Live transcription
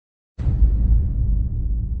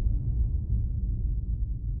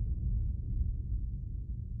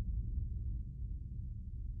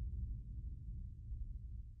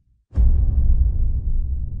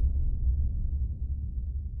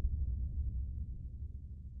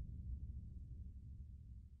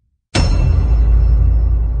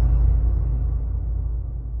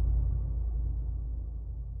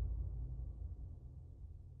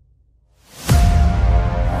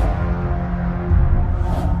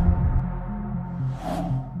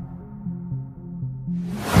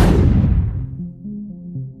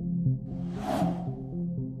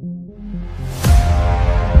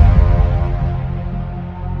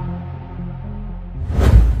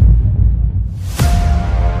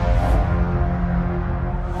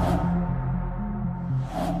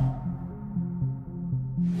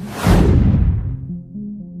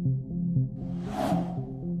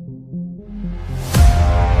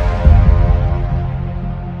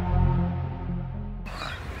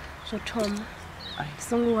So Tom,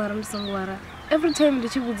 Songwara. Every time the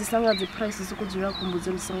chief would discover the prices so could you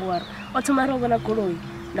Budzon Songwara. Or tomorrow when I go,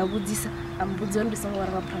 now would this and Budzon the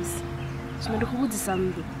Songwara price. So the who is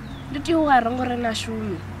something. Did you wear a shoe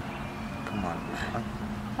me? Come on.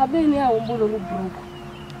 I've been here on board of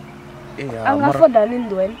broke. I'm not for Danin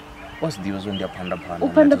doing. What's the use on the panda?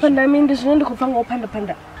 Open the panda, I mean, there's no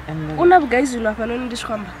panda. One of guys you know, and this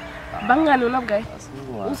come. Banga no guy.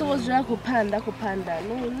 Also was Jaco Panda.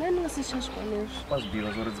 No, none was a church. What's the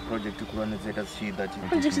use of the project to run it as she that you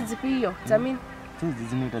project is the PO. I mean, this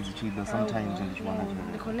is not as cheap sometimes in each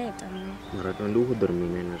one. The connect. Ratondo who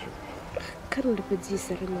dorming. Can't put this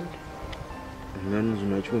ceremony. None is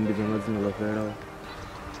much won't be the nothing of a fellow.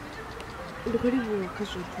 The very work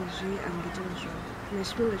as with the and the general. My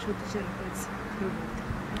school showed the generals.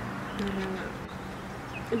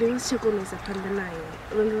 They was second as a pandana.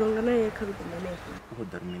 When the Longana come to my neck. Who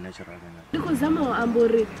dorming natural? Because I'm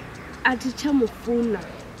Ambori at the charm of Funa.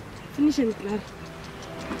 Finish and clear.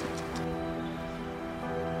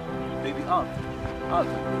 Baby up.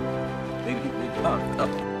 Baby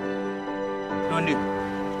up.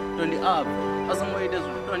 20 up. As some way does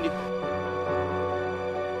 20.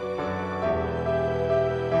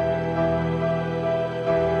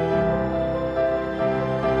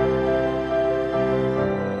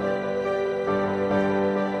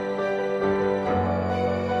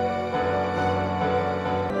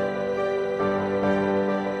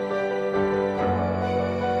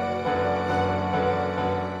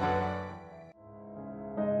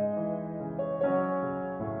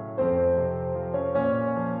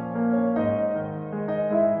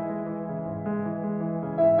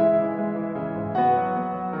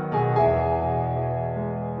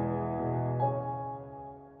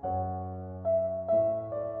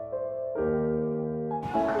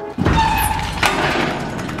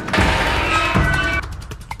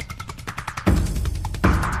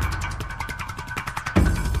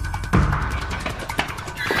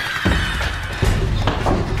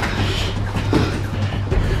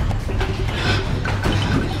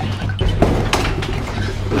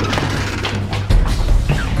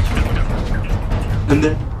 And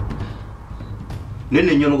then,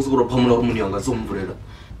 Nene Yonos go upon Harmony on the Zumbrella.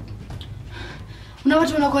 No,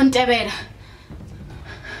 what will not go to bed?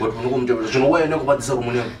 What will come to know why I know about the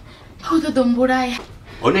ceremony? How the Dumburai?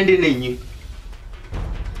 On any name,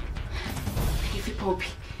 if you poppy.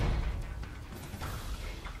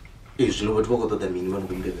 Is no what walk that mean one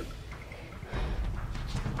will live.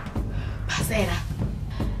 Pasera.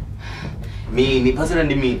 Me, Passer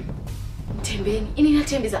and me. Timbin, in a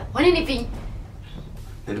temp is up. One anything.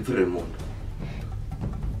 And Fremont.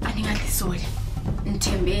 I think I saw it. And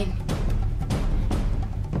Timbin.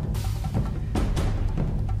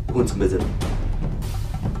 What's better?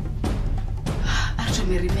 After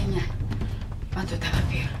me remain, but to have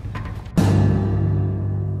a pair.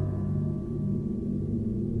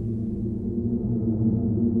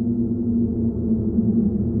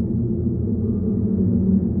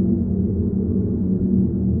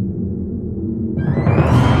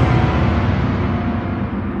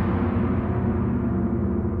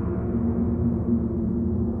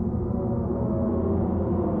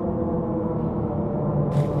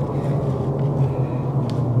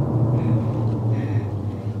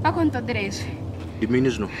 It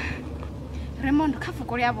means no. Raymond,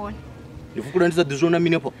 Kafukuria born. If you couldn't the zona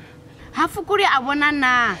minipo. Hafukuria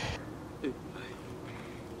abonana.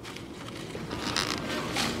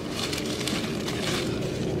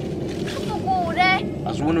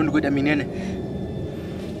 As one on the good Aminene.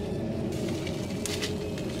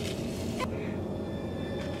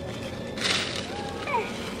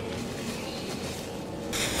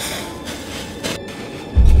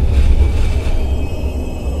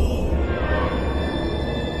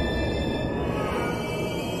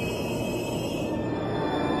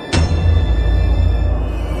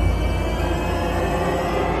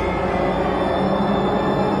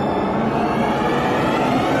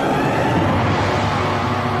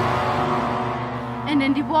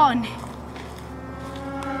 And the one.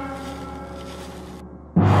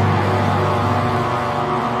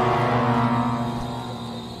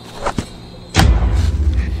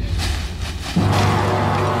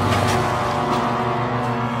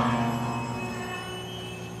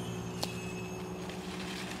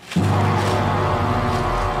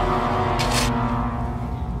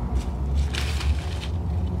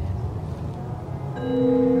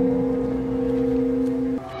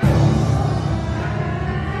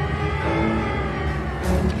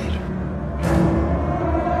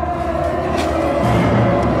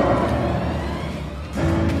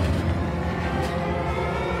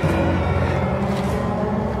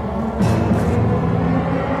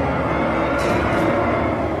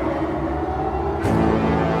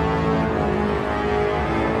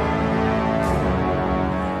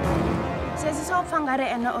 ngare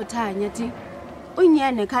ena othanya ti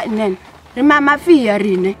unyene kha nene ri Maffia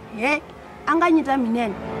rine he anga nyita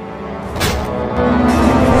minene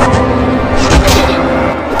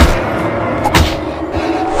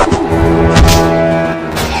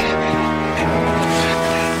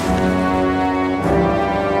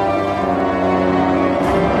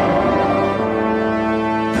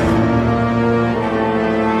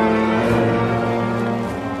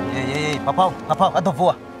Papa, ada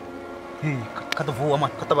voa. Kata voa man,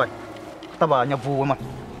 kata banyak voa man.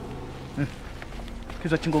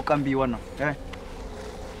 Kita cinggo kambiwa na,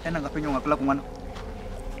 Ena ngapenyo ngakula kumana.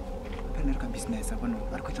 Pener ka business apa no,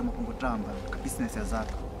 ariko chama kungotamba ka business ya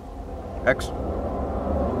zaka. X.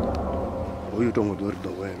 Oyu tongo dor do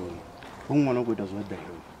wero. Ungwana ko itazwa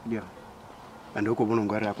dero. Ndio. Ande uko bono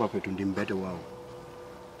ngare akwa petu ndimbete wao.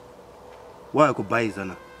 Wa ko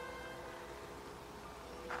baizana.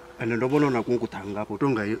 Ande ndobona na kunkuthanga hapo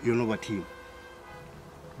tonga yono ba team.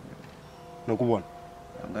 Nakubona.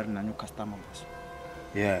 Ngari na new customer boss.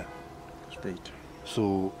 Yeah. Straight.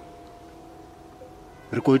 So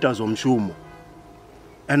riko itazo mshumo.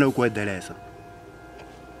 Ene uko edelesa.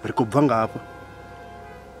 Riko bvanga hapa.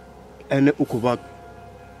 Ene uko ba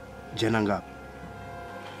jena ngapa.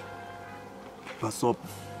 Pasop.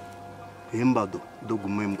 Hembado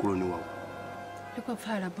dogume mkuloni wao. liko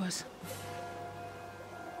pfala boss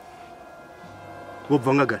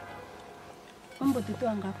Wobvanga ga. ombothi to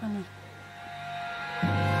ngapha na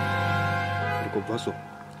Riko baso.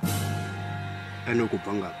 Ene uko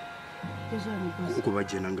bvanga. izoni boss Uko ba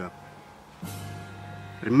jena ngapa.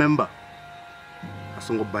 Remember.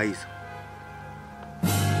 Asongo baisa.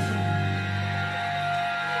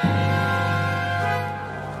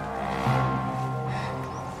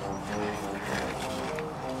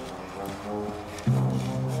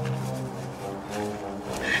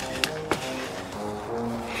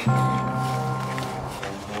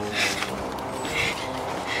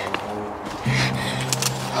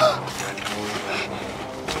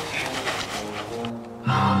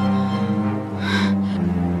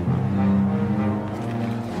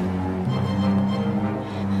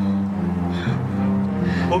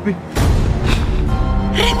 Obi.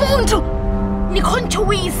 Raimundo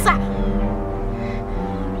nikhonchuwisa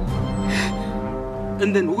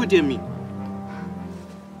And then who tell me?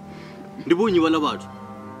 Ndibonyi wala batho.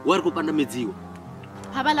 Wari kupanda medziwa.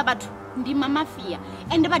 habala batho ndi Maffia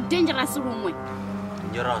and ba dangerous rumwe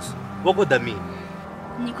Nyaras. Wako dami.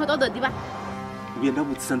 nikho todo diba Ubienda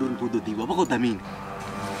butsisa ndori mpodo diwa. Wako dami.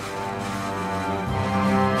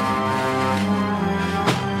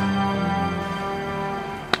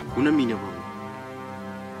 Una mina baba.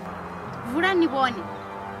 vula ni bone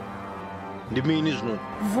Ndimini zvino.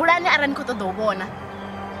 vula ni ara nikho todo ubona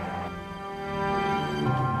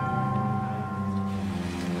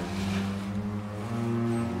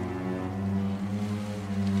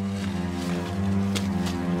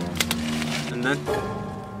And then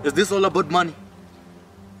is this all about money?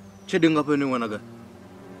 Cheding up anyone again.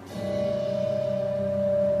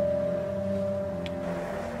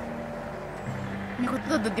 nikho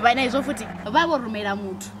todo diba ina izo futhi ba vorumela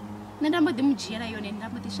muthu nenda mbo dimujiyela yone nda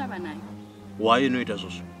mbo dishaba nayo Why you know it as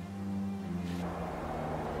also?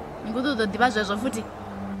 nikho todo diba zwezo futhi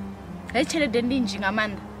le chelede ndinji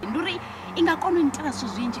ngamanda nduri ingakona intala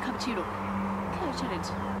zwinji kha butshilo kha chelede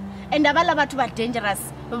and abala bathu ba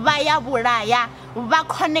dangerous vaya bulaya ba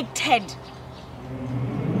connected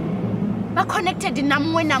na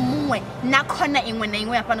muṅwe na khona iṅwe na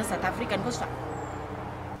iṅwe ya fano South Africa nikho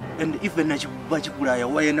And if when bachipulaya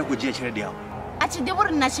wayenda kujia chelede yao. athi ndi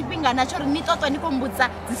vuri na tshifhinga natsho ri ni toto ni khou mbudza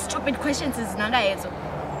dzi stupid questions dzinanga hedzo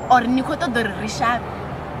or ni khou ṱoḓa uri ri shavhe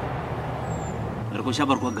Ri khou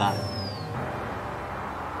shavha ri khou gala.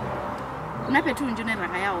 hu na fhethu hunzhi hune ra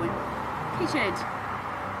nga ya hone kha tshelede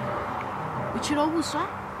vhutshilo vhuswa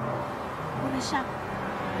uri shavhe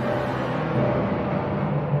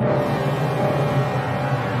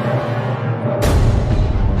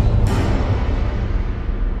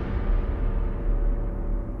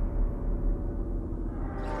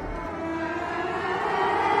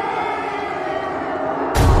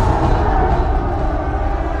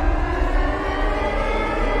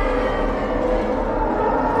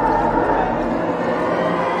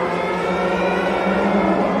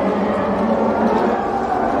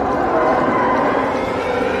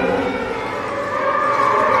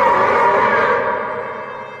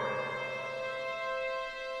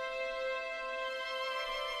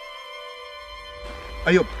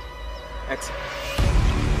Ayop. X.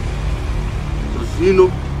 Zino.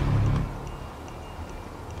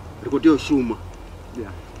 Riko tio shuma.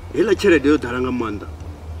 Yeah. Hela chelede yo dhalanga manda.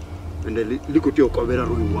 And liko tio kwavera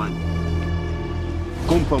rui wani.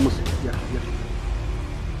 Confirm. Yeah.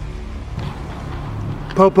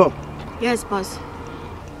 Papa. Yes, boss.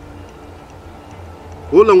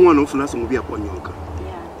 Ola ngwana ufuna singubia kwa nyoka.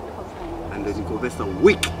 Yeah, And then go vesta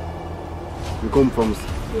week. You confirm.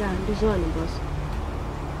 yeah, ndizona boss.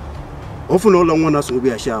 Ofuna ola ngwana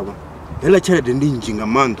singubia shaba. Hela chelede ndi njinga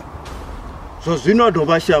manda. So zwino do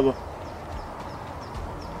ba shaba.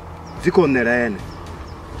 Ziko nela ene.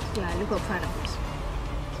 Yeah, liko fara boss.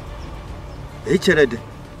 Hey chelede.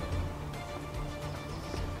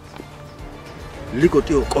 Liko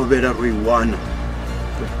tio kovera ruiwana.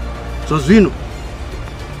 So zwino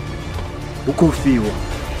ukofiwa.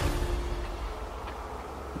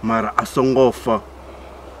 Mara asongofa.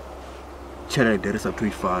 Chelede resa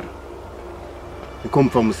tuifara. You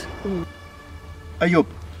confirm? Ayop.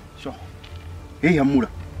 Sure. Hey Hamura.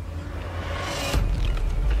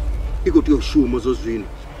 Iko tio shuma zo zwino.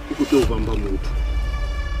 Iko tio bamba mutu.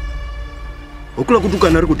 Okula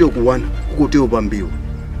kutukana ari kutio kuwana, uko tio bambiwa.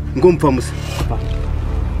 Ngomfamu.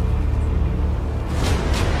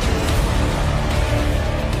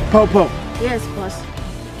 Pau. Yes, boss.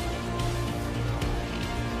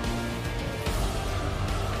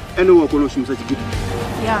 Ene wakolo shimsa chigidi.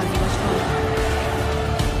 Yeah, ndizona.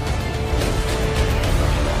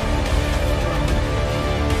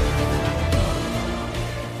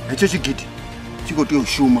 Echo chigidi. Chiko tio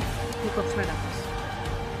shuma. Liko fara boss.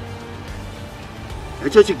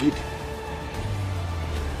 Echo chigidi.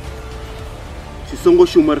 Chisongo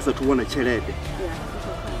shuma risa tuwana chelede. Yeah, liko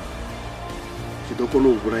fara. Chidokolo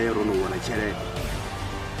ubura rono wana chelede.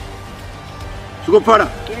 Chiko fara?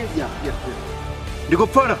 Yes. Yeah. Ndiko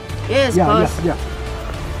fara? Yes, boss. Yeah.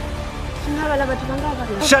 Singabala bathu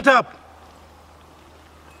bangaba. Shut up.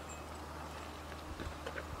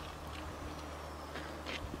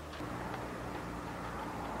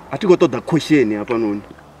 Atiko toda question hapa noni.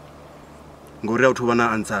 Ngori uthu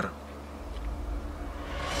bana answer.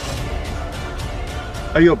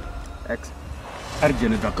 Ayop. X.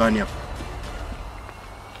 Arjene dakani hapa.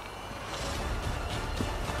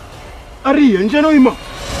 Ari, njeno ima.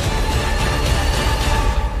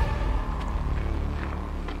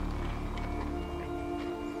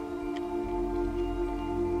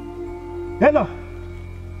 Hela.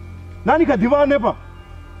 Nani kadivane pa?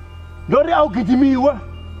 Ndori au kijimiwa.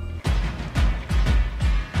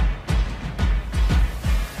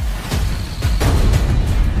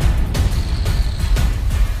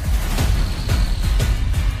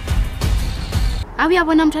 Awi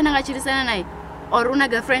yabona mthana ngachirisana naye or una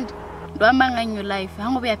girlfriend ndo amanga new life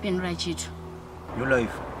hangobe yapindura chithu. Your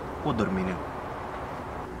life. What dormine?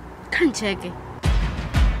 Can't check it.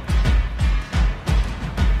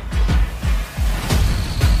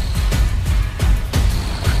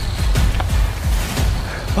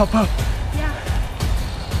 Papa. Yeah.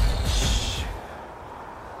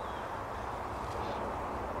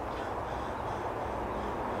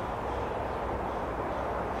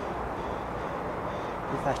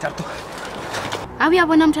 Awi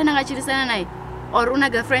yabona mthana ngachirisana naye or una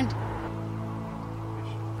girlfriend?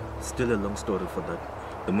 Still a long story for that.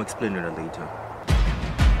 I'm explaining it later.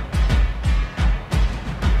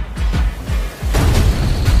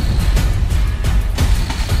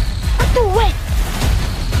 Wait.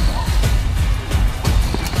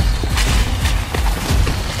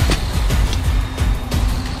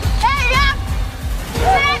 Hey, yeah.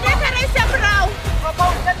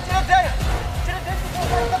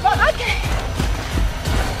 Okay.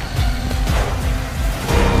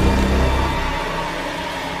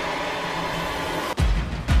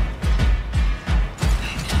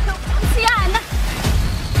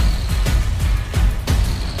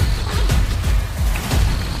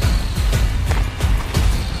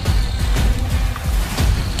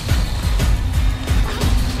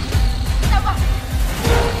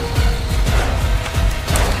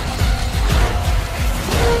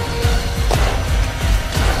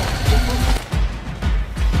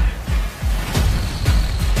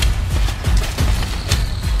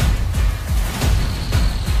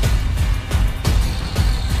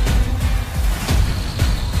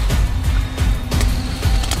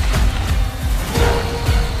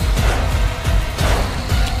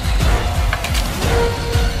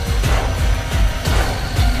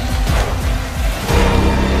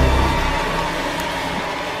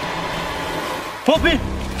 Poppy!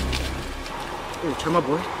 Hey, chama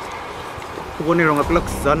boy. Kubonera ngakula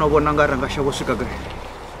kuzana ubona ngara ngashabo swika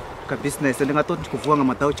ka business ndingato ndikuvuwa nga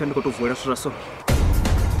matawu chandi kutovuela swira so.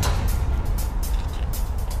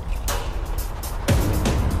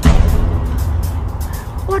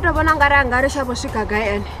 Utabona ngara ngare shabo swika ga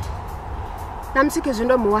ene. Namsike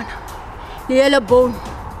zwindo muwana. Ni yellow bone.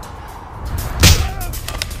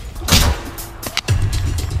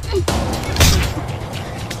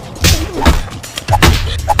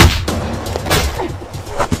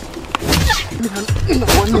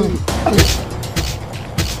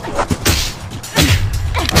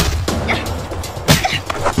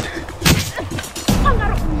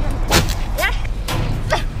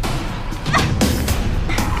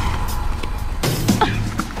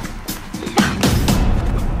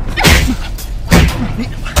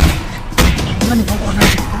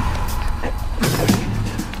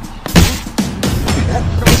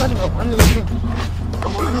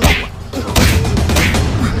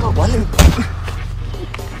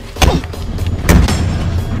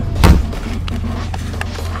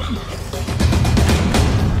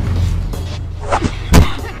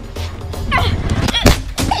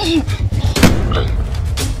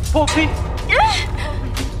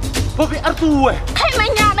 Popi Artue. Hai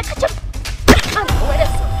manyana kacam.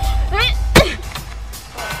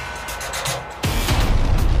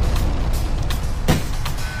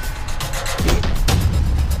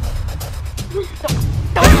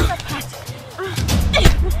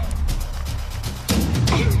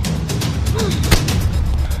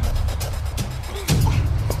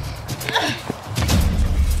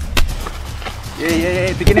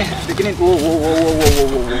 Beginin. Wow.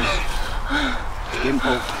 Game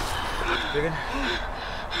over. Begin.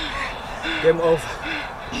 Game over.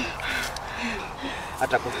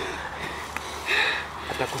 Ataku.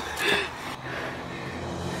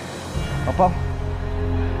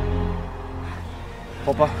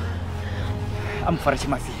 Papa. Amfarisi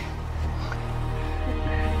Maffia.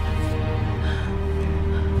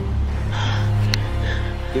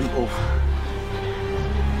 Game over.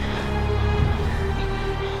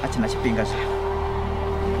 Achina chipinga sha.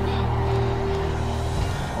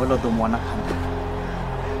 Olo do mwana kanda.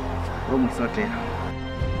 Romu sote.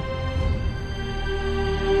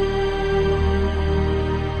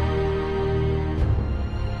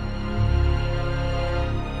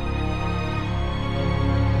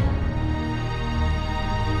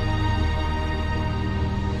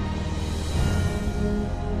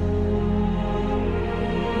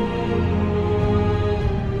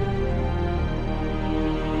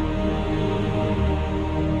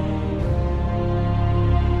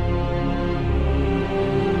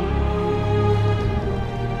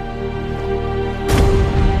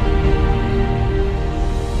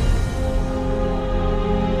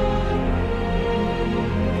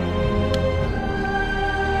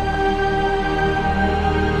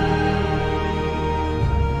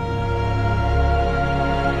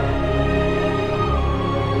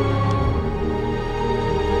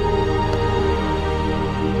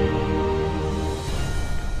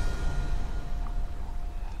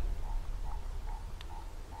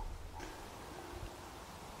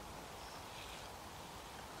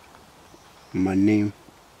 My name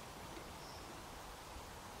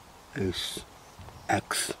is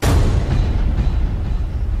X.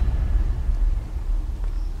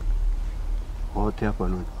 What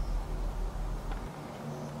happened?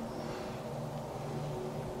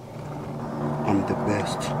 I'm the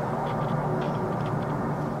best.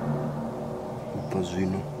 Because you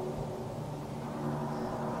know,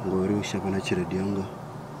 ngori ushapana chiredianga.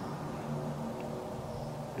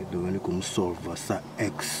 Ndio kumsolve sa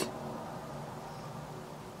X.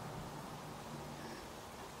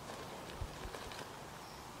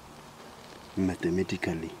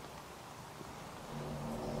 Mathematically.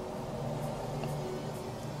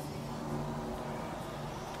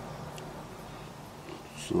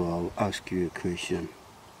 So I'll ask you a question.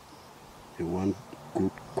 One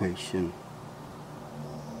good question.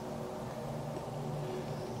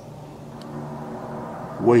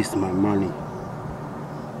 Where is my money?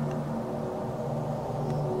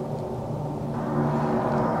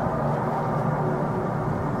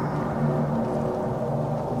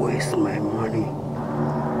 Where's my money?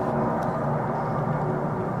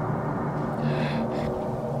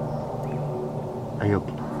 Ayop.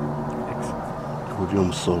 Would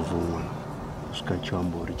you solve one? Scratch your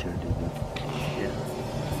body, Richard. Yeah.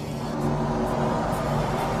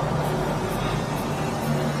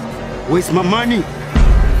 Where's my money?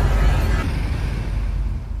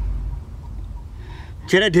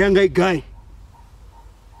 Chere dianga guy.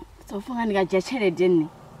 So for nga chere deni.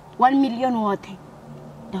 1 million wote.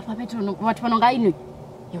 Dafa petro watu wanonga inu.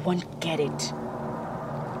 You won't get it.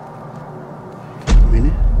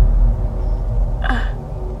 Mini?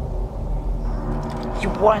 You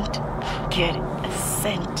won't get a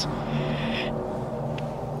cent.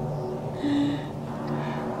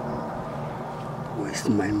 Where's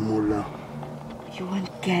my mullah? You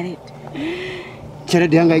won't get it. Chere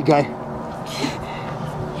dianga guy.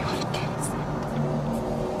 You won't get it.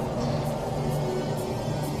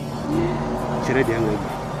 Chere dianga guy.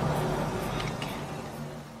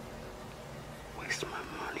 Where's my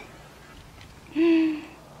money?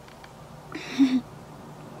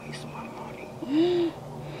 Where's my money?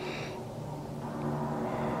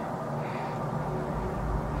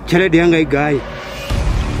 Chere dianga guy.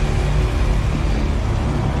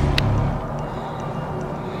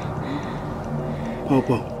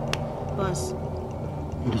 Papa. Boss.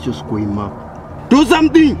 You just go in, ma. Do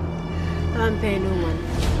something! I'm paying no one.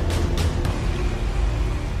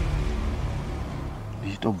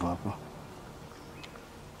 Stop, Papa.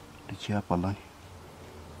 The chair, Palan.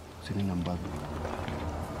 Sitting on Babu.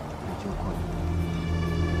 The chair,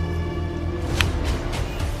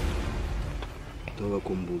 Tawa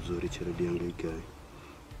Kumbuzo, Richard Young guy.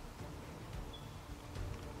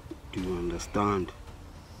 Do you understand?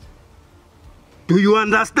 Do you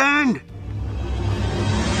understand?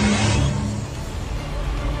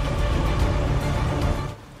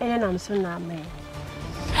 And I'm so not man.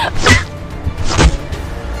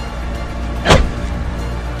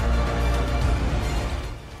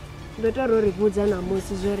 Better report than a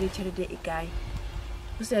most is very charity guy.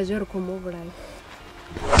 Who says you're come over life?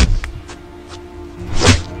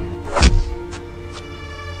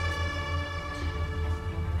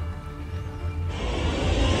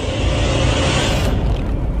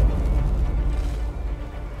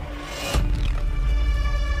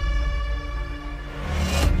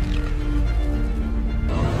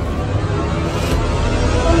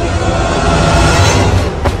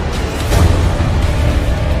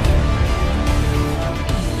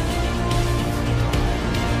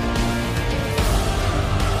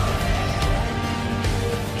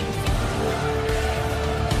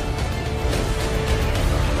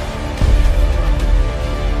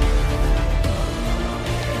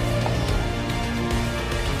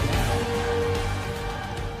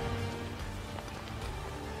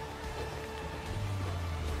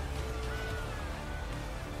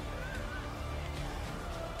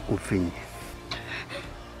 Ufini.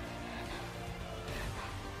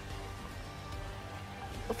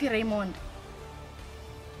 Ufi Raymond.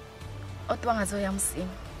 Otwanga zo ya msini.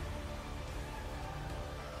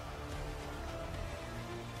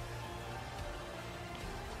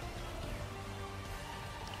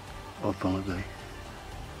 Opanga gai.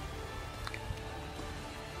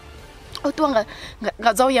 Otwanga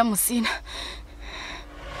ngazo ya msini.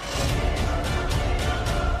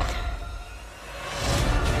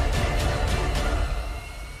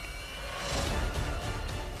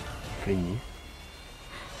 Fini.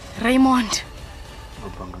 Raymond.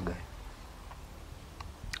 Opanga gai.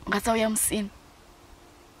 Ngazo ya msini.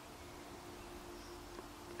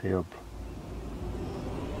 Ayop.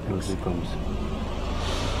 Elsie comes.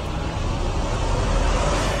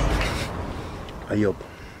 Ayop.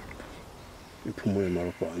 Iphumule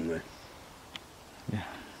maropa anwe. Yeah.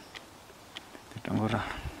 Titangora.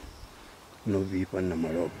 No vipa na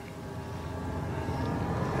maropa.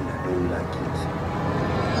 And I don't like it.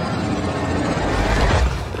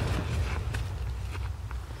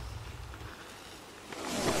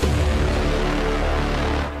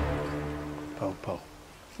 Pau.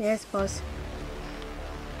 Yes, boss.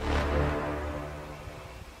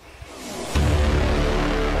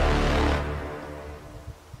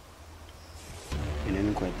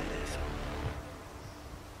 Ineni kuendeleza.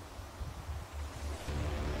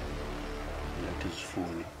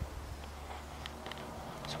 Natisifuni.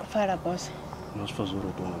 Sikufara, boss.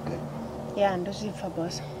 Nosifazuru tuonge. Yeah, ndosifa,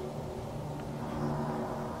 boss.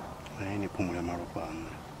 Ayini iphumule maropa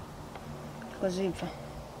anwe. Kuzifa.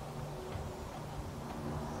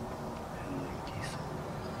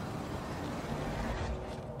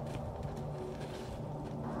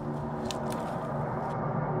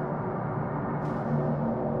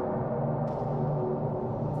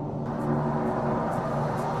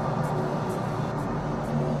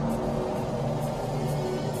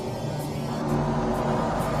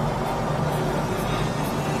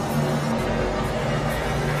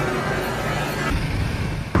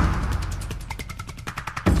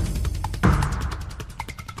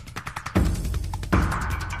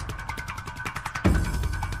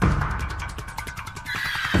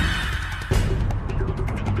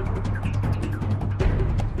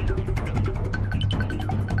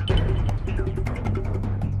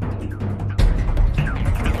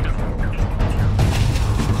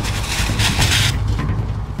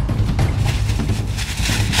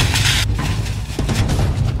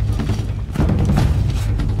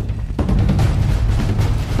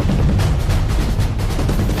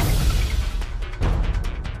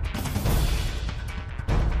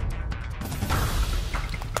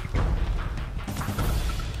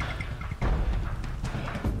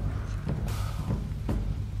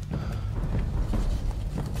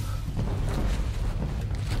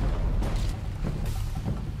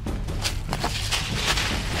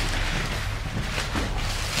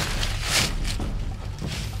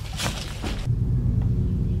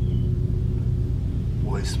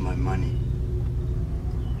 Where's my money?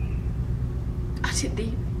 Ati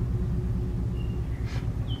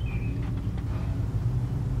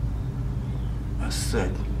I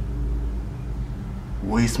said,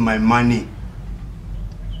 where's my money?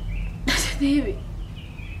 Devi.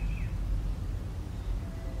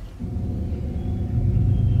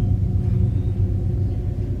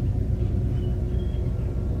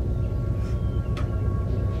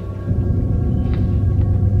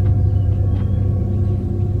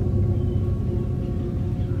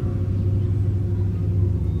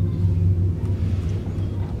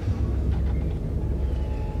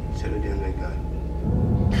 Charity and my guy.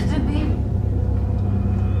 Katabi.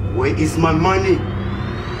 Where is my money?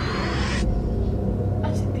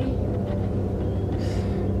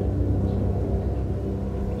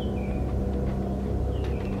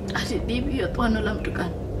 Devi yo tuano lam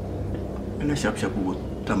tukan. Ina sharp wo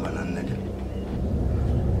tambalan nade.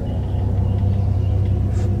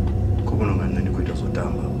 Ko bono ngana ni kuita so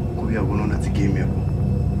tamba. Ko ya bono na game yako.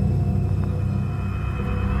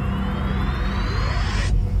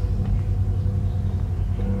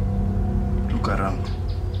 Tukaram.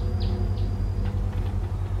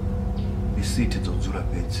 Isiti tsodzura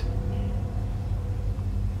bedzi.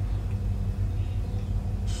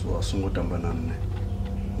 So asungo tambanane.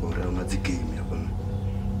 Ora una game yako.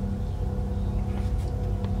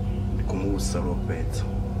 Ni como usa lo pezzo.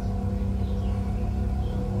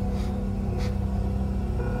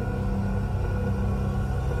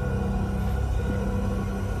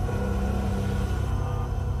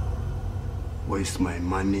 Where's my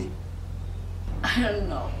money? I don't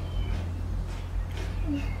know.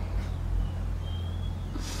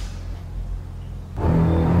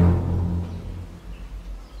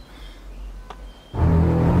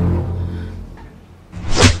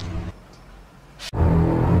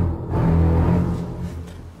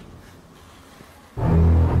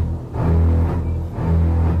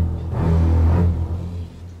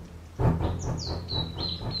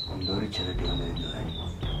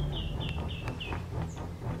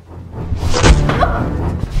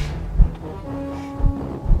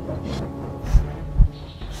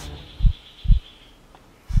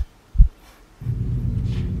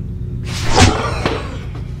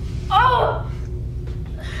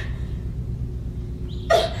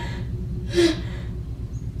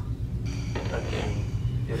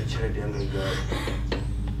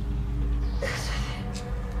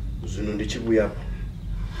 Chibuya.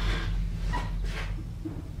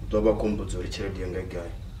 Toba kombo zori charity and guy.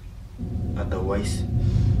 Otherwise,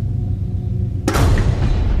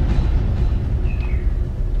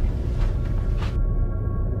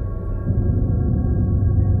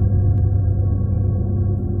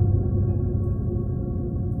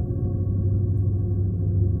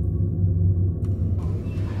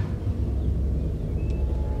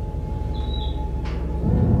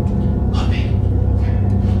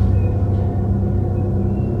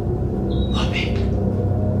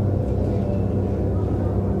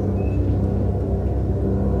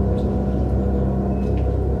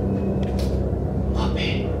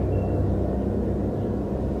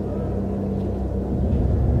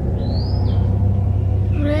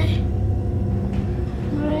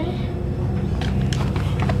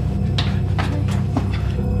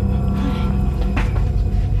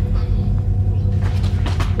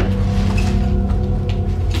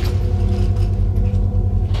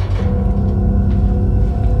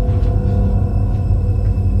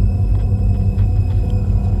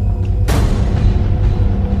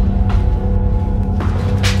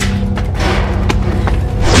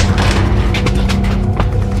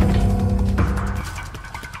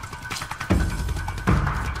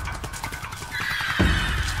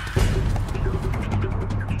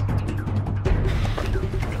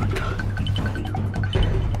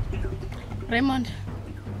 Raymond,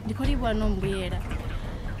 ndikoli bwana ombuyera.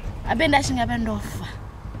 Abenda shinga bendofa.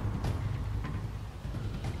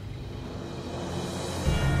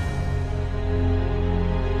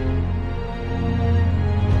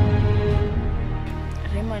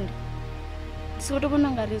 Raymond,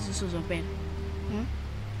 sotobona ngari izusu zopena.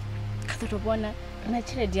 Katotobona na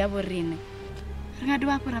chiledi yavo rine. Ringadi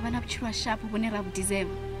vapura vana kuchirwa shapu kune rabu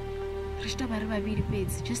deserve. Rishita vari vaviri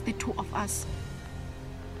pedzi, just the two of us.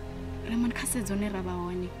 Raymond kasedzone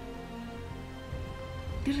ravaone.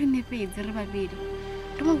 Dirine pedzi ri vaviri.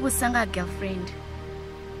 Ndomuvusanga girlfriend.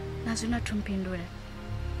 Nazvina tumpindura.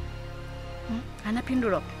 Hana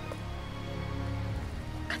pindulo.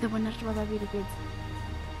 Katobona ri vaviri pedzi.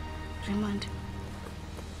 Raymond.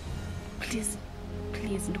 Please,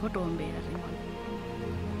 ndikotombera Raymond.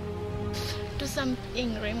 Do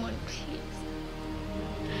something, Raymond, please.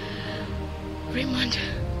 Raymond,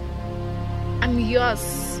 I'm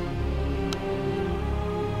yours.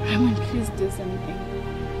 Raymond, please do something.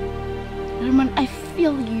 Raymond, I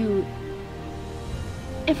feel you.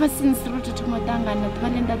 Ever since Roto to Matanga and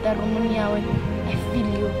Valenda da Romania, I feel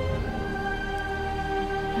you.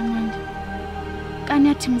 Raymond, can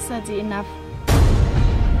you tell me enough?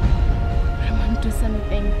 Raymond, do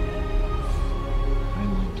something.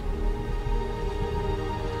 Raymond.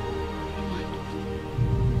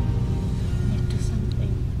 Do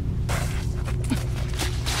something.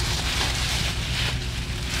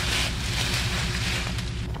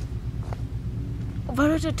 What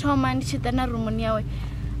to Tom and Chitana Rumoniawe.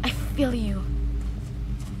 I feel you.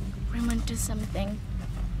 Raymond, do something.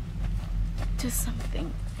 Do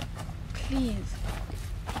something. Please.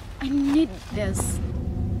 I need this.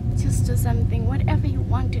 Just do something. Whatever you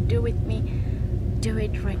want to do with me, do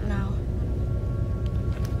it right now.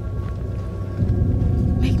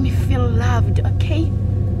 Make me feel loved, okay?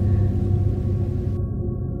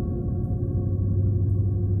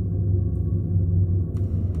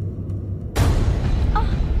 Oh,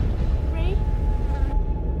 Ray?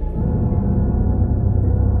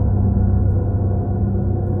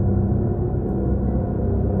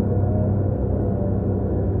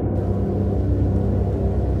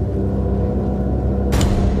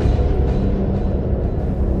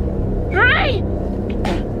 Ray!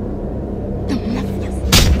 The Maffias.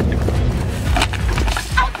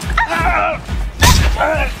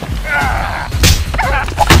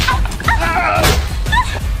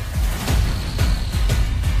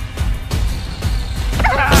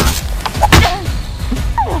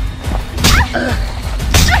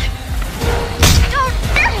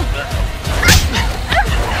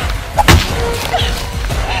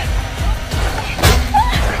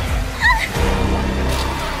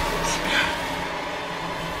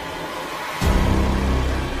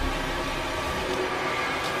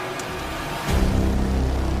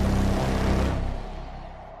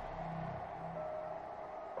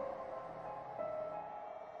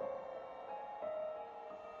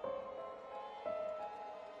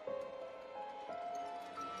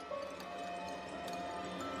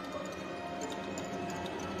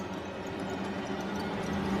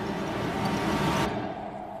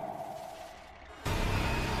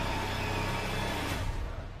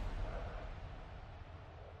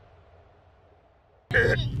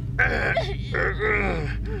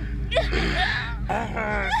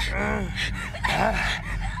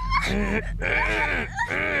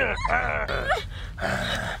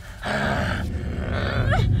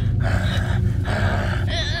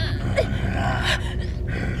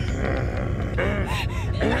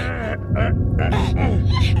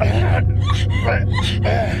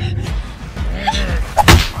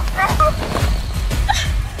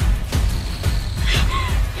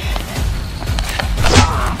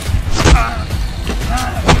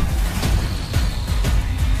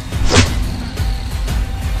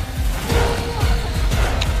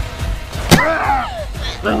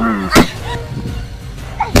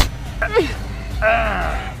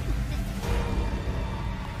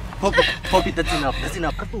 Poppy, that's enough. That's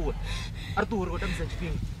enough. Arthur, what am I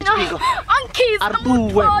saying? Ankies,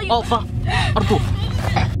 Arthur, Alpha. Arthur.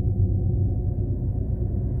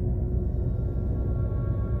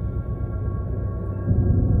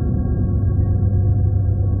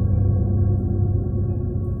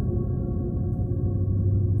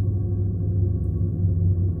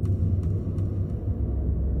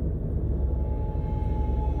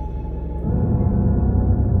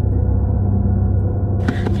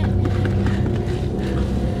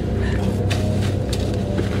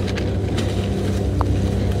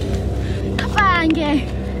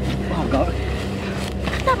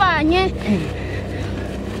 Tabanye.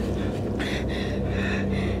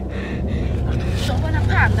 Sokona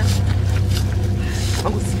phanda.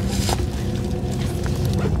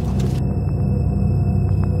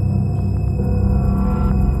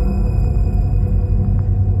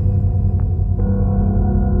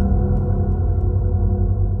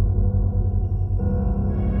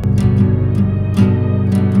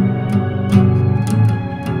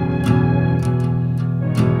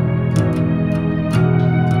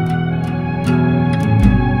 Thank you.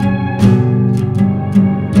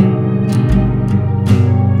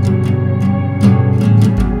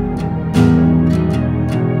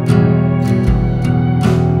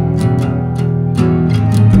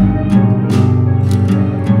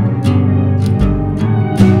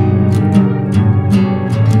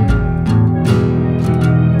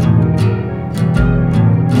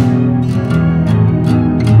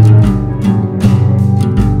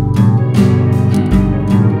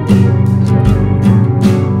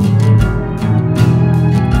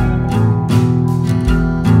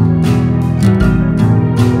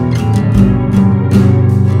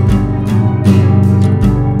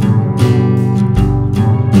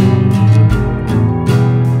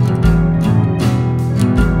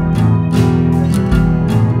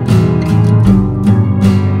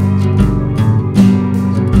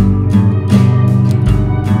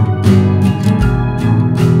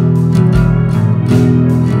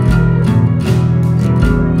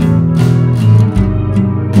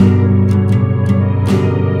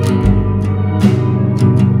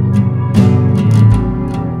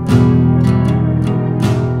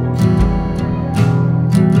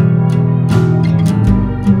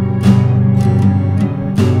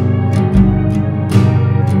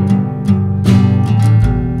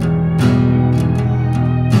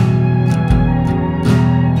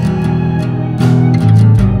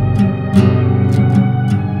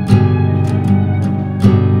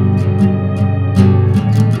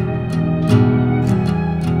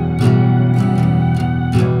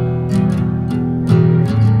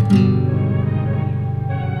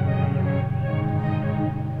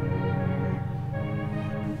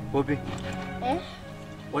 Bobby, Eh?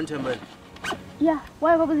 one time, man. Yeah,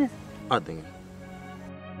 why what was this? I think.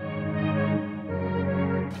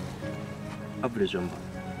 Avule jamba.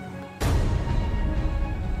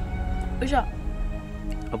 Usha.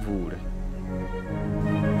 Avule.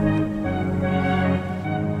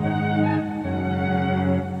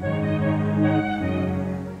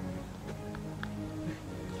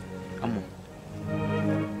 Amo.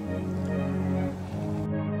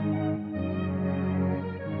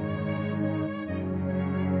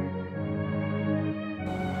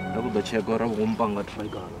 The check or a wompang at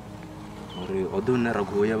Figana. Or do never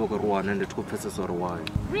go ever one and the 2 pieces or why.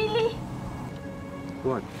 Really?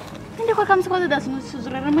 What? And the comes because that's not so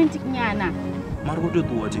romantic nyana. Margo do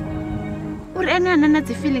what? Or any not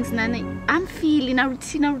the feelings nanny. I'm feeling out.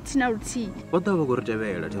 What the go to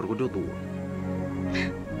veil at your good do?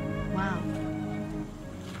 Wow.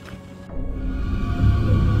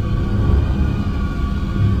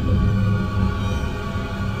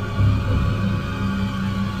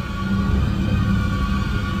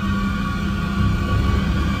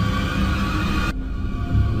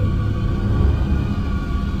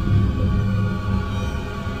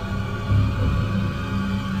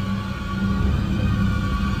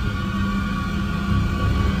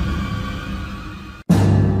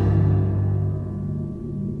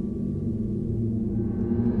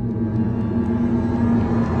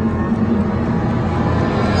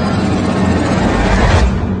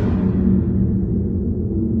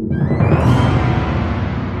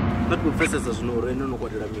 Professors as no rain, no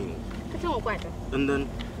what I mean. And then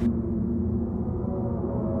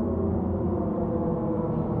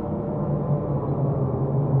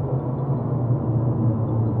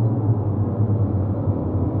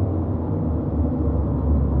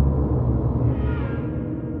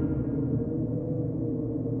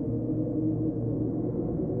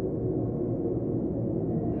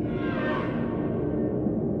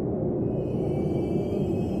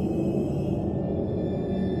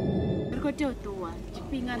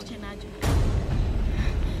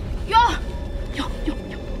Yo.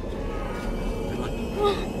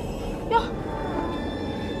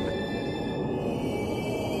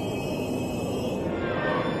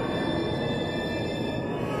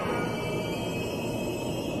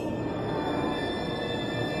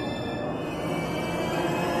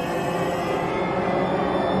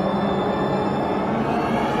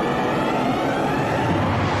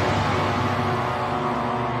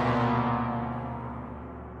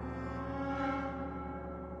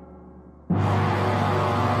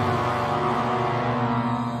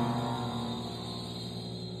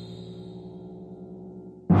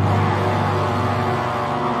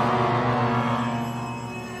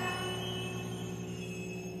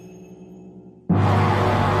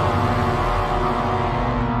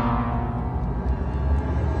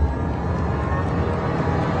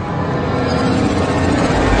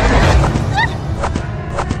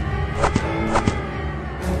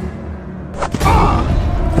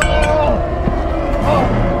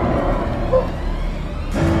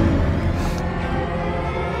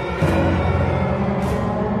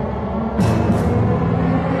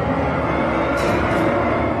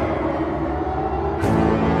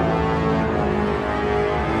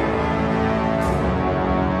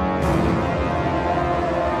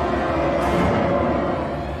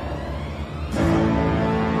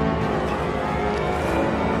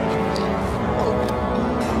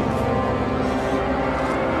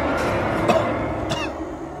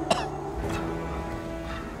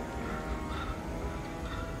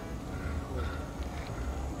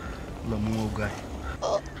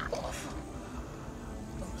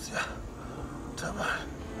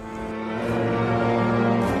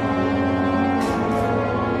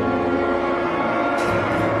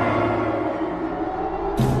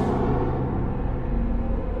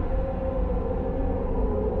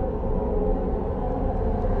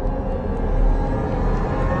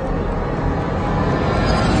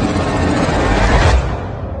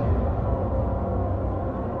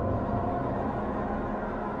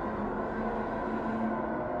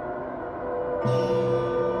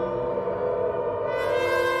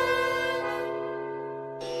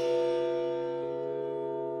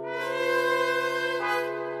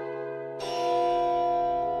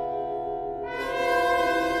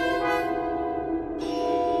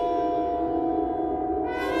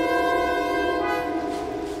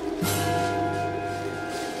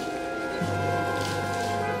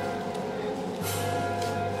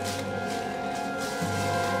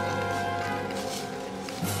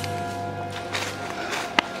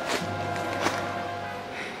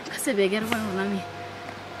 Se ve que era bueno,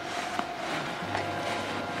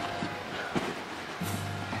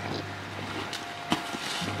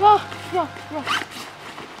 Yo.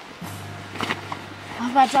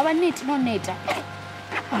 Vhathu avaneti no neta.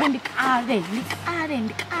 Abo ndikale.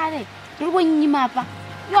 Ndiri kunyima apa.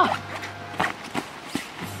 Yo.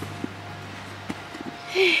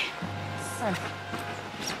 Son.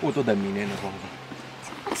 O toda menina kwanga.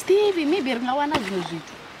 Stevie, maybe ri nga wana zvimwe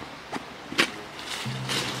zvithu.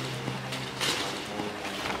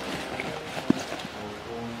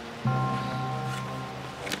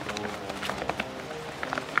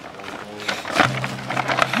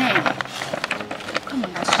 Come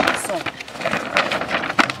on, that's so.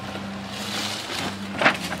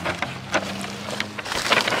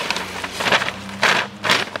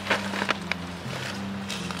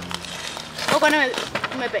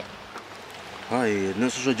 Maybe. Hai, não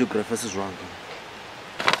sou geografia se joga.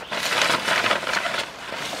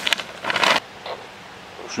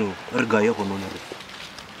 Sho, ergaya kono nare.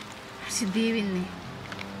 Sidivi ni.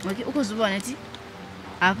 Maki ukuzibona thi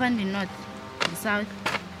apa ndi north, the south,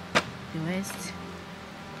 the west.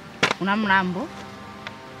 Una mulambo.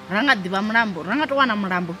 Ranga diva mulambo, ranga to wana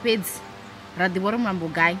mulambo fedzi. Ra diva ri mulambo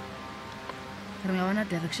gai. Ri nga wana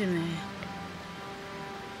direction ya.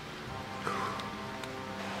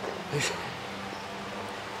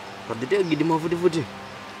 Padete gidi mafuti.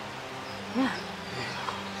 Ya.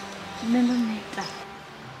 Nendo neta.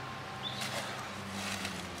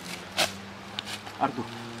 Ardo.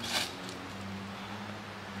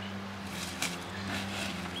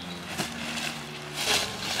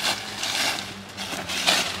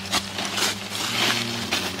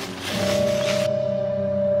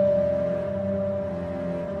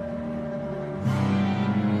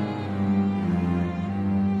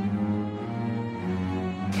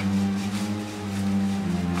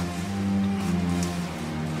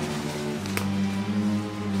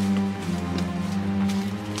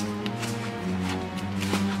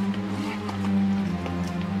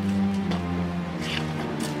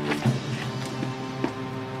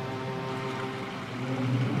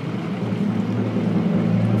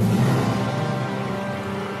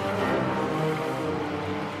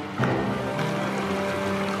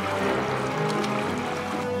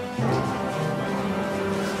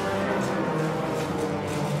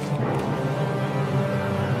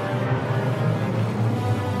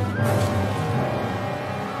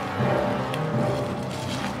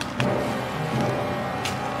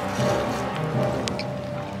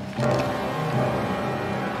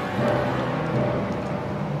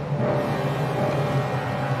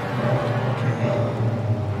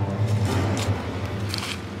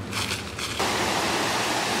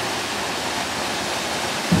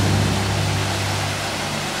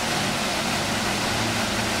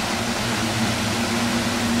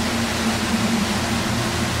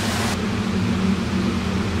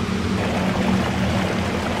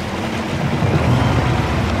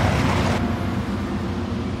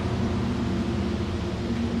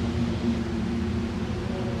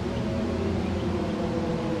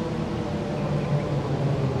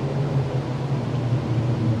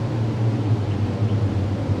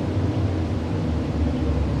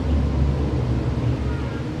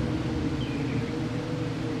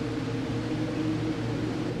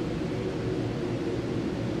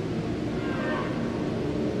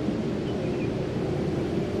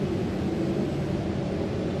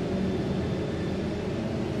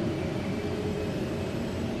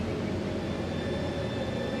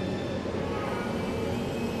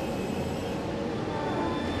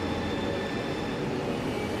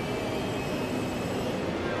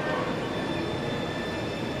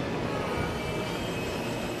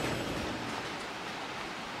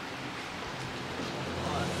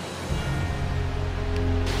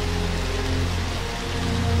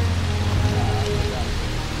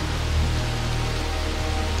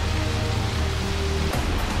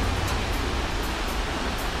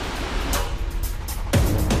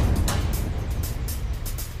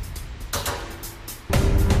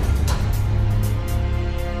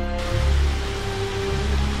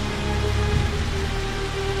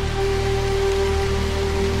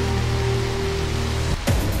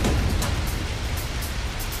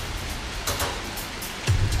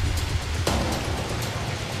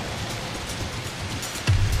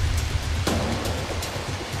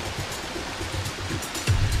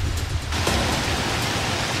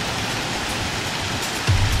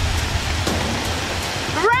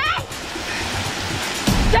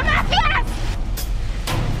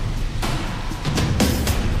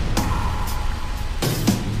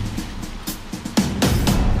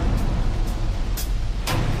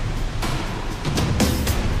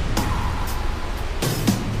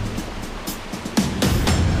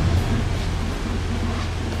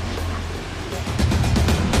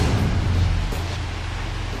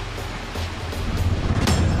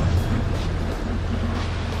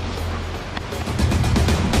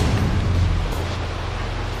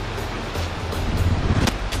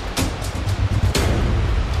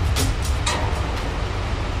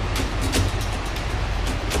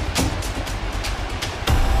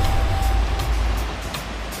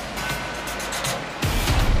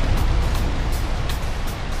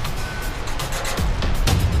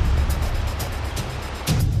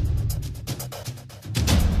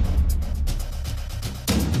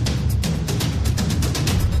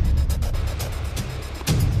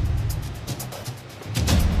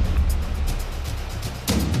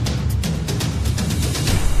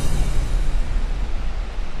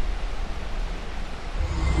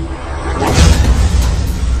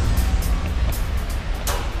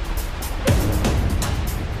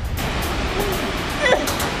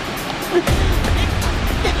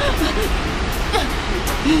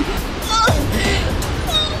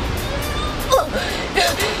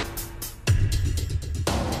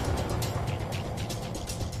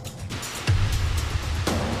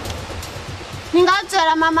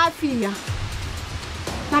 Ningatsela Maffia.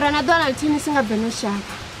 Mara na Donald Tini singa beno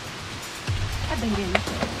shaka. Adengena.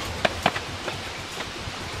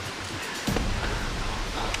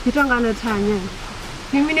 Itongana thanya.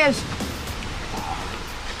 Nimineshi.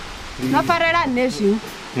 Na farela neshi.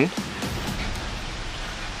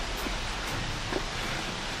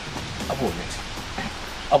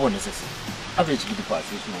 Abone sisi. Ave chikiti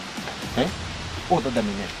pasi shino. Oda da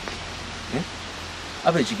mine.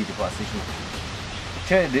 Ave chikiti pasi shino.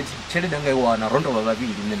 Chede danga iwana rondo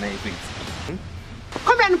bababili nena ipitsi.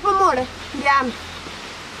 Kombe nipumule ndiyami.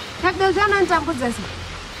 Nakudozana ntambuzesa.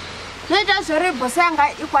 Neta zore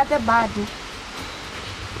bosanga ikwate badi.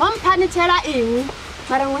 Wamphanithela ingi.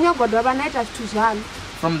 Mara ngunyogodwa banaita zwithu zwalo.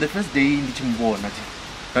 From the first day ndichimbona ti.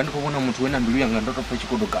 Ndikubona muthu wena mbilu yanga ndotopa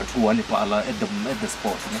chikodo gathu wani pala at the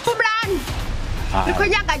spot. Kublani.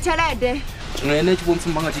 Ndikhonyaka chelede. Ngene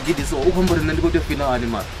chibonsimbanga chigidi so ukhambore ndikote finale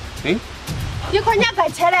mara. Ndikhonyaka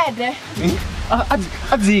chelede.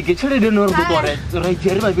 Adzike chelede no rubore.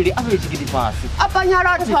 Rajeri babili ave chigidi pasi.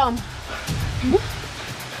 Apanyala Tom.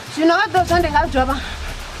 Zvino vadosa ndingazvava.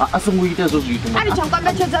 Asunguita zvozvito. Ari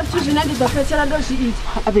changombetedza kuti zvina ndizopedzera ndozviita.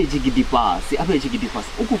 Ave chigidi pasi.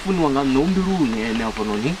 Ukufuniwa nganombilune ene apo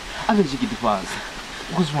noni. Ave chigidi pasi.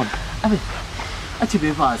 Ukuzvona. Ave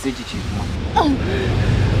achibe pasi chichima.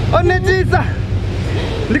 Onetisa.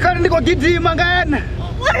 Ndikati ndikogidhima ngana.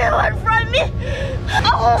 What do you want from me?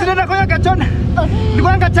 Tinoda koyaka chona.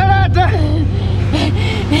 Ndikwanga chalata.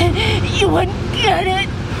 You won't get it.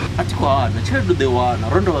 Atikwana cheledo de wana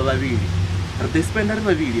rondo babili. They spend ari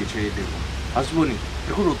babili cheledo. Asiboni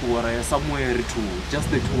rikurotuwara ya somewhere to just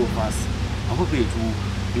the two of us. Apo petu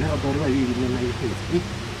ndinga bari babili nena ife.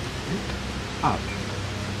 Ah.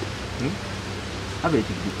 Abe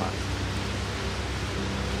chigidi pasi.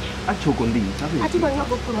 Achoko ndita abe. Atibanya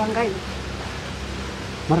kukurwa ngai.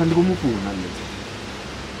 Mara ndikomufuna nje.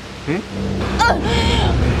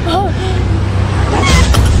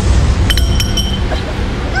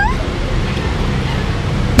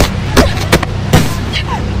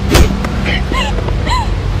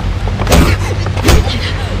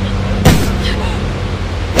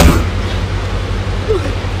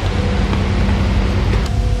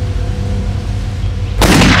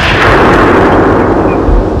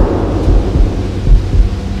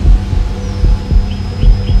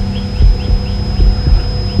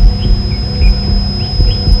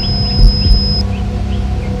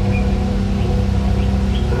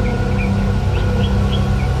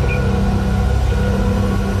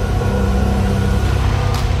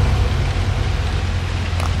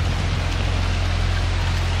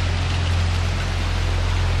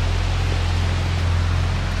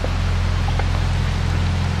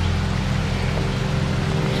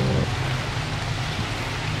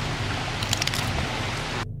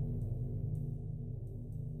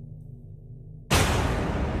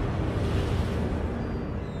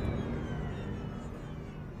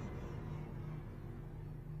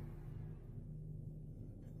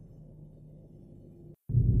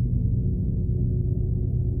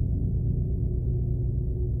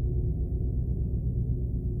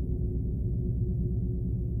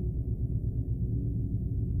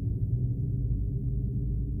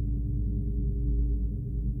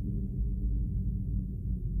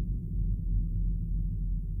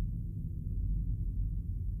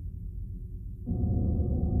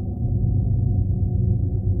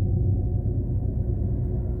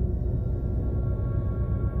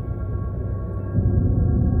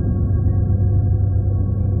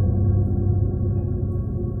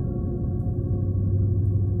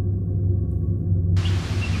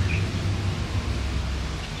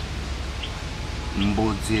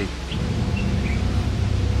 Mbudzi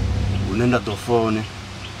unenda tofone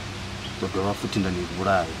todova futhi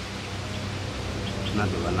ndanivulayo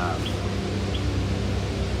nadova nazo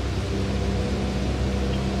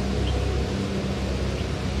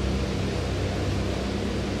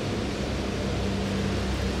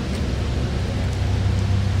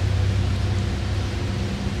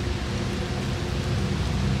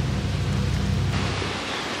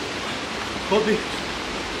Bobby.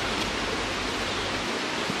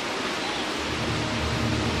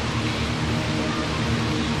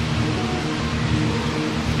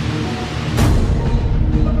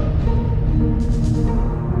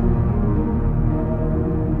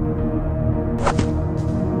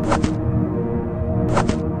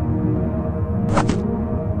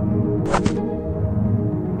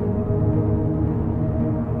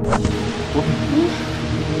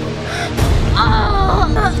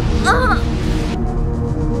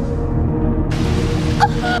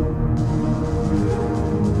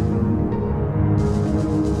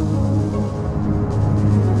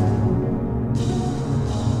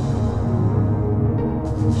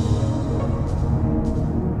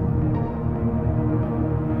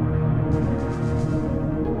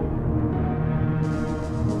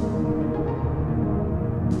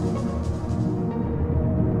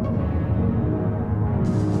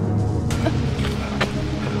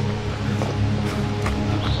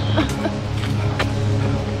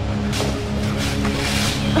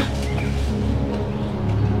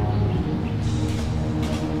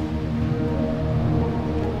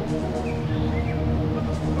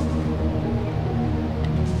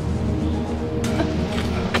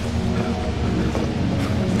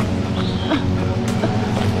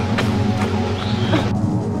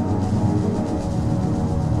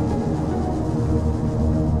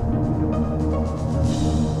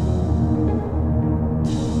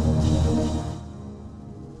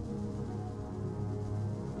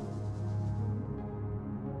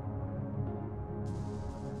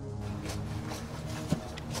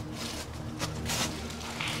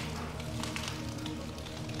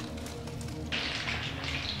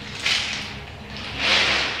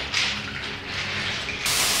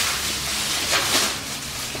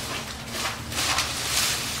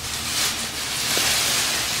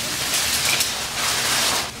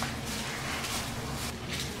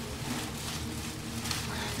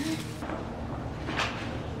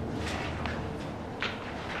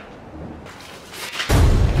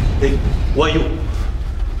 Hey, who are you?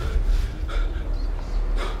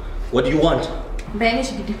 What do you want? Mbene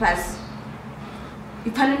chigidi pasi.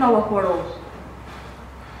 Ifani na wakoro.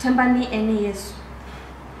 Tembani ene Yesu.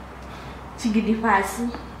 Chigidi pasi.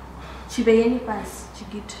 Chibeyeni pasi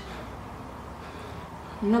chigidi.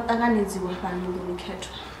 Notaganiziwe pani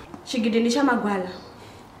ndumikhetwa. Chigidi ni cha magwala.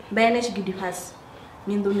 Mbene chigidi pasi.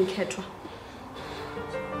 Ndumikhetwa.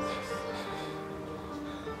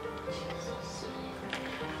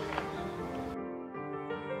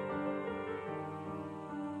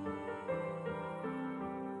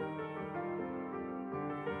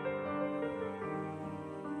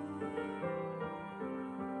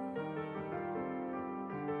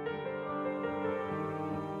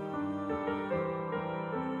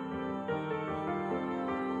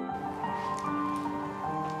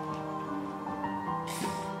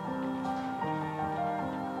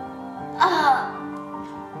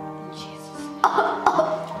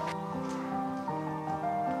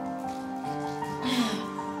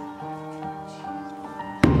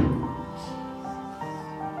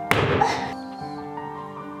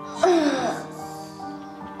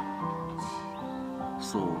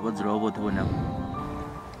 So, what's the robot one now?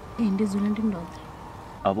 Ndizula ndindoda.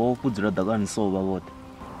 Abo kudzira dakani so babot.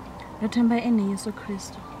 Ndathemba ene Yesu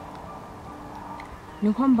Kristu.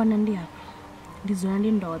 Nikombona ndi hapa. Ndizula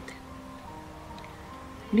ndindoda.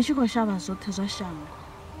 Ndichiko shava zothe zwa shango.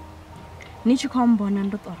 Nichikombona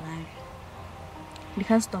ndotorayo.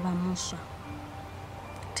 Ndikazitova muswa.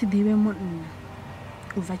 Tidiwe munna.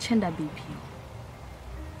 Uva chenda bibi.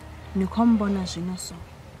 Nikombona zvino so.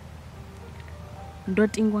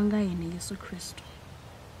 Ndotingwa ngaye Yesu Kristu.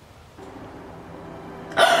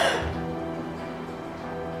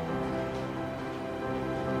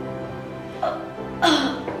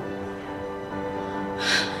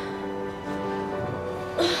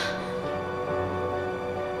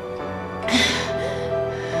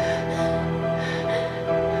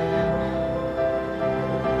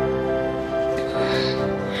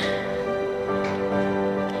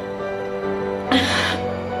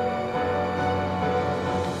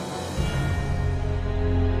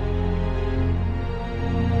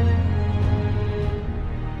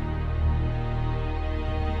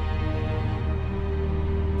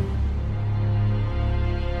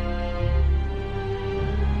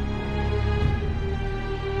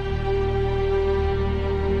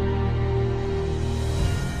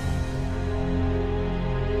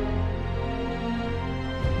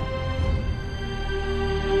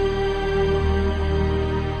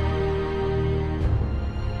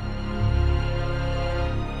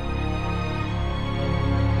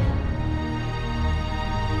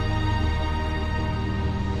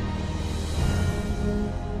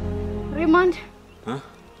 Raymond? Huh?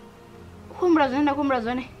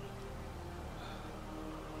 Kumbrazone.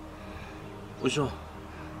 Usho?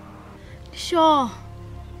 Sure.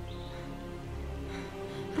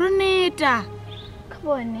 Ronita.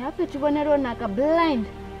 Kabone, hapa tubone Ronaka blind.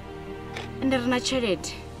 Ndarina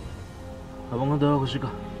charity. Abanga dawa kushika.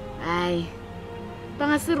 Ai.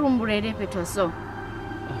 Bangasirumburele petwa so.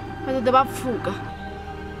 Bazoda bapfuka.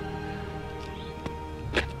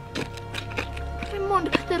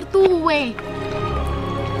 Raymond, tertuwe.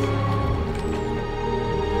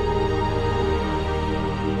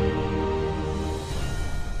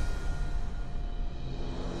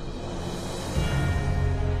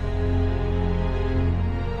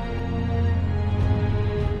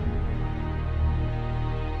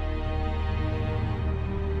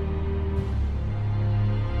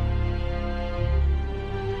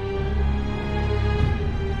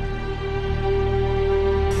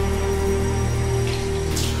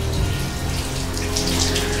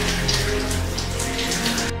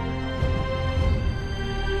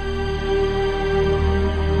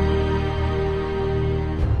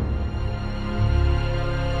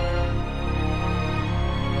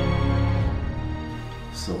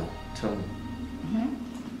 So, tell me.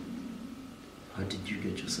 How did you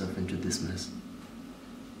get yourself into this mess?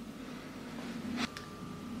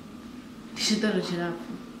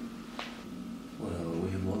 Well,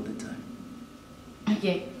 we have all the time.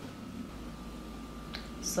 Okay.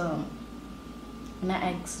 So, na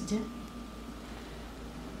ex je.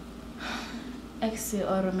 Ex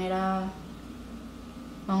oromera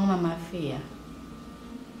mangoma Maffia.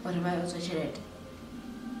 What about also charity?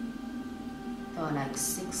 There were like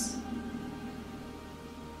 6.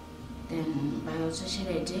 Then by also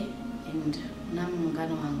charity and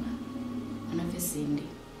namungano wanga. Anafisindi.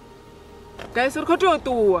 Guys, we're going to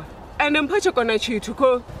do it. And I'm going to cheat.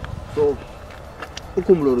 So,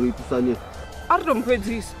 ukumlo ripisanye. I don't pay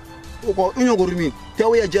this. uko unyogo rimi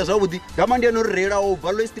tawe ya jaza wudi gamandi anorera o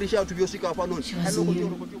valo strisha to biosika afano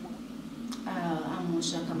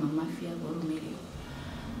amusha kama Maffia gorumeli.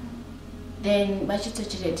 Then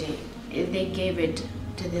they gave it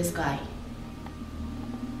to this guy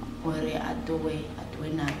or at the way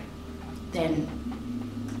now. Then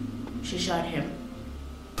she shot him.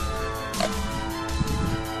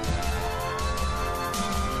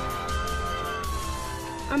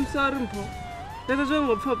 I'm sorry, Mpo. That's why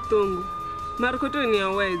I'm pop tongo. Markoto ni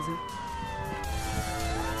aweze.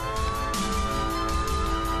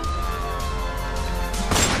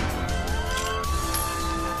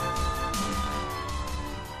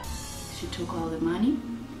 She took all the money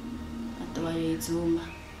at the way it's Zumba.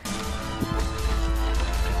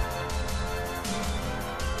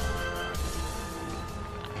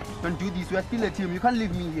 Don't do this, we are still a team, you can't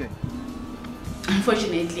leave me here.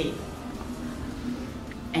 Unfortunately,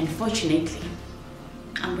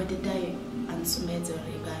 I'm going to die and Sumedza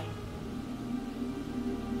guy.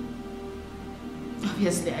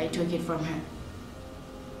 Obviously, I took it from her.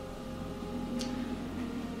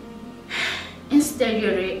 Instead,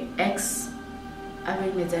 your ex,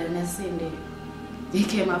 he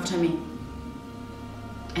came after me.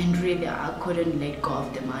 And really, I couldn't let go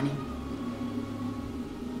of the money.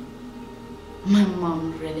 My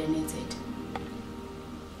mom really needs it.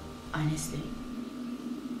 Honestly.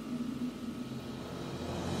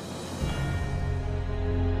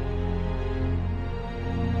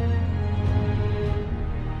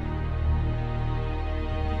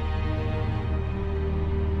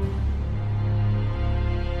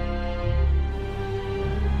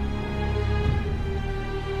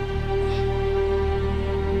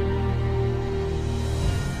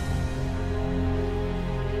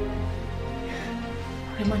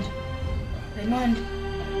 Raymond.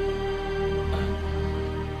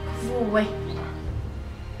 Kafuwe.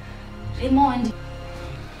 Raymond.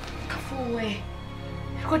 Kafuwe.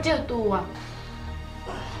 Kote utuwa.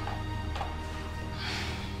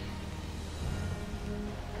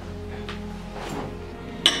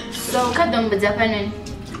 So, kadong Japan.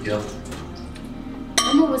 Yeah.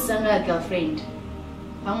 I'm with a girlfriend.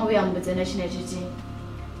 I'm with a national.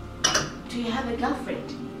 Do you have a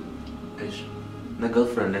girlfriend? Yes. Na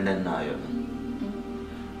girlfriend and then nayo.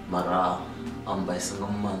 Mara ambay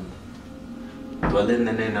sangaman. Duale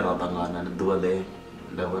nene naratangana duale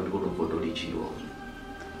dawan ko do photo di chiwo.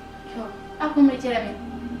 Ako may tirami.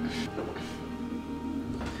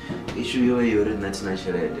 Issue yo yore nats na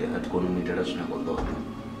sherede at kono miteras na ko.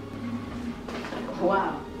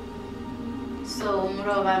 Wow. So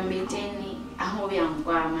mroba miteni aho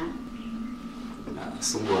byangwama.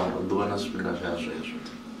 Sungwa duana spinga jasho.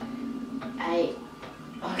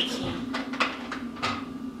 Okay.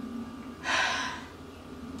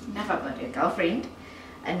 Never got a girlfriend.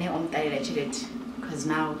 And now I'm tired of it. Because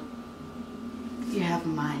now you have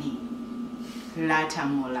money. Lata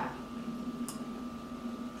mola.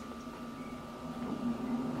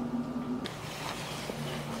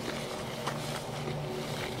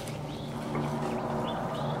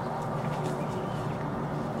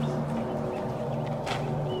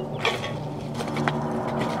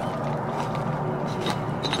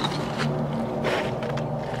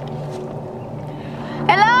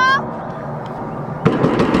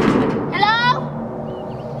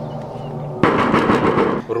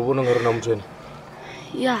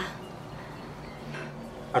 Yeah.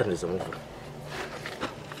 Arne sa mufur.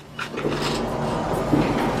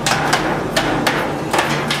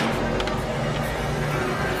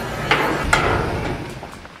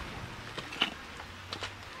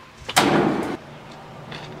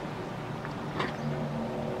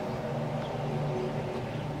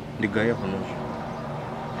 Digaya ko no.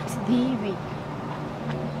 It's Devi.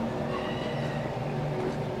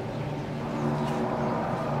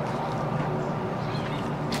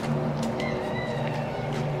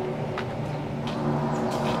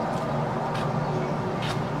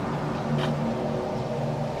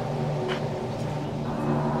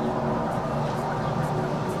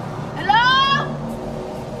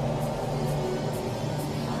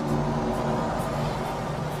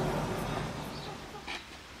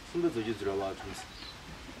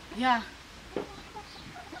 Yeah.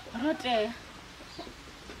 Rote.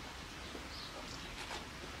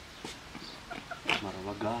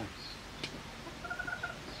 Maravagal.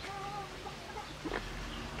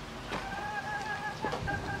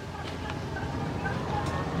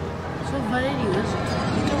 So Valerie was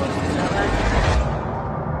trabalho.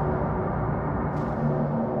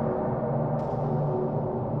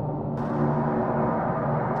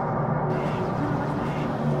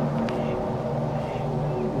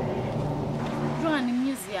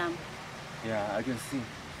 Museum. see.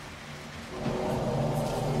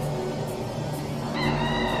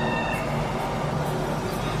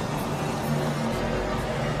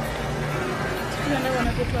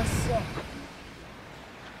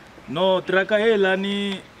 No, traka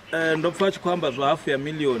helani ndopfa chikwamba zva half ya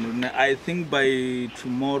million. I think by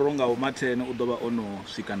tomorrow nga umatene udoba ono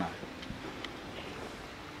swika nayo.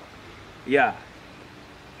 Yeah.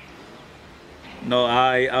 No,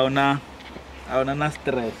 auna na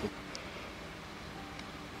stress.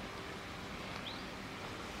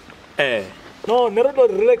 No, nerodo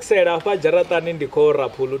relaxera apa jaratani ndiko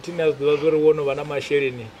rapulu tina zviri wono vana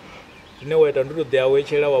masherini. Zvinowaita ndiro they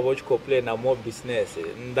awechera wavo chikoplay na more business.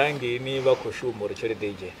 Ndangi ini vakushumo richere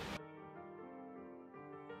DJ.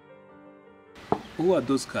 Who are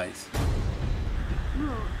those guys?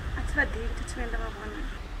 No, atva date tshwenda babona.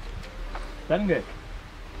 Dange.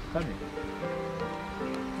 Come here.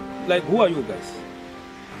 Like, who are you guys?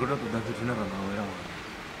 No,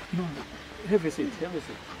 Have a seat, have a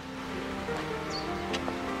seat.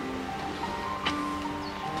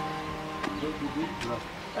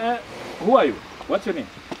 Who are you? What's your name?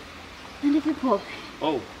 And if you pop.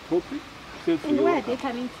 Oh, Poppy? And where are they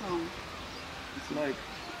coming from? It's like,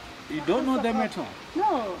 you don't know them at all.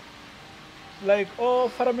 No. Like,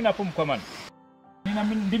 oh, Faramina Pum Command.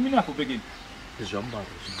 Dimina for begin.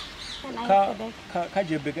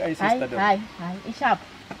 Kajebeg, I say, Hi, Ishap.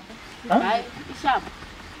 Hi, Ishap.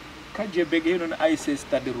 Kajebeg, I say,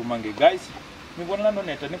 study Rumange. Guys, you want to know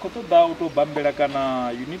that Nikoto down to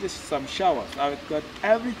Bamberakana, you need some showers. I've got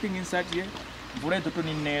everything inside here. Bureto to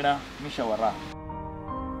Nera, Mishawara.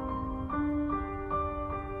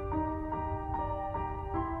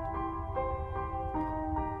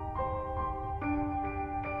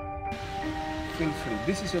 Feel free.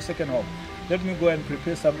 This is your second home. Let me go and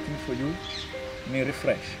prepare something for you. Me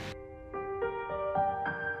refresh.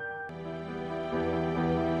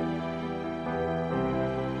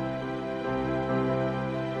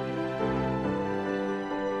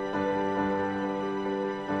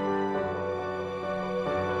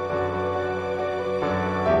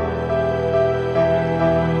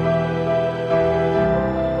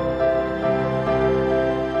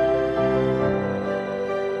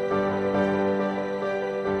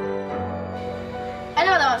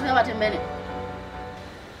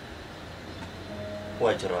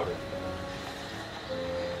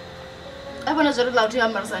 I want to loud to your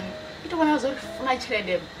Marsani. You don't want to fly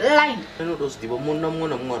blind. I know those people,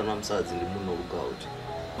 I'm sad in the moon of God.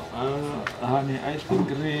 Honey, I think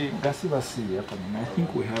Gasivasi, I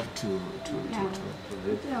think we have to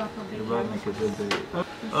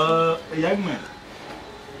young man.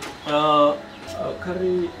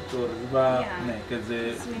 Carry to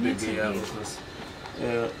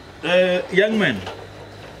young man.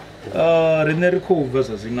 Renerico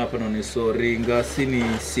versus in Apanoni, so Ringa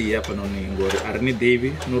Sini si Apanoni, or Arni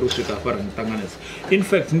Devi, Norusika Faran Tanganes. In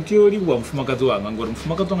fact, in theory, one from Makazuang and Gorum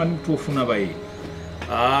Makaton and Tufunabai.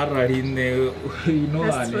 You know,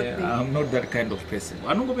 I'm not that kind of person.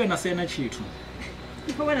 I don't go to Sena cheat.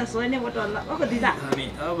 If I want to say what did that? Honey,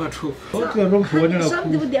 how about who? What are wrong for one?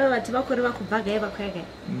 Some do the other tobacco bag ever crack.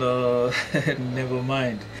 No, never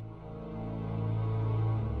mind.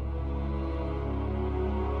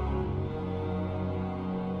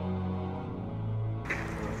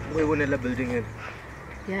 We won a building in.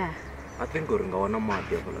 Yeah. I think we're going to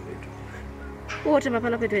Maffia. What am I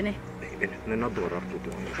going to do? I'm not going to do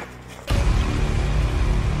it.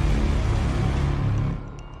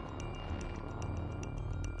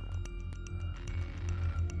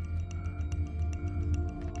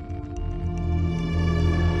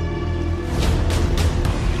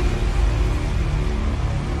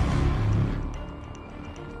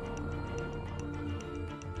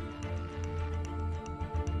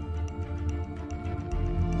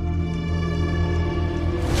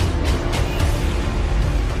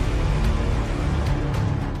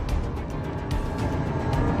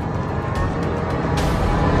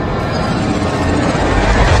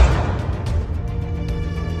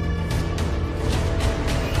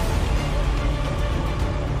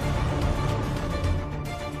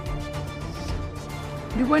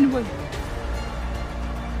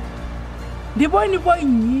 The boy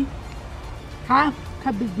ni ha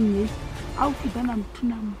ka business au kidana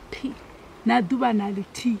mtuna mpi na duba na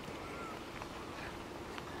liti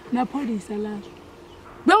na police ala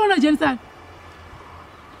be wona jensan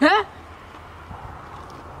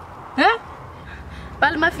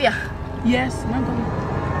Pal Maffia. Yes,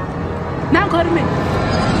 Nango me.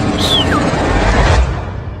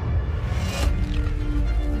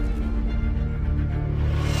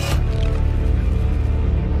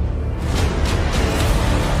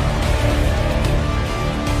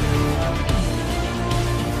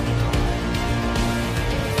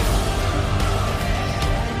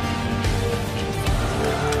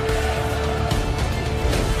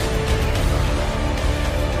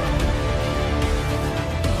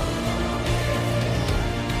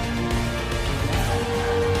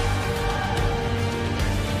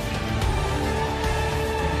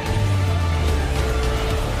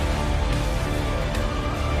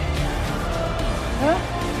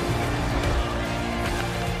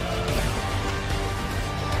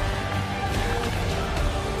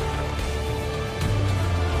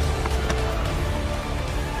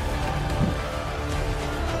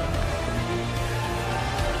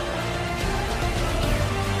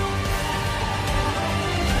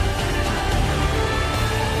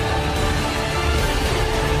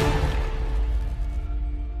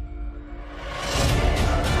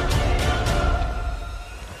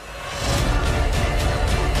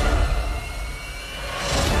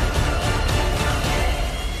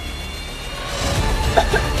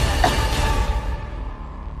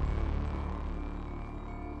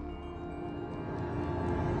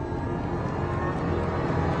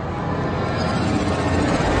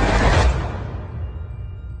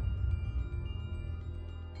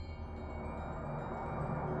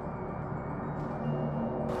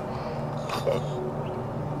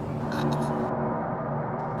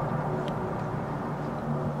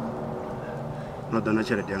 ḓa na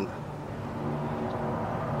tshelede yanga.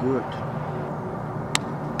 Good.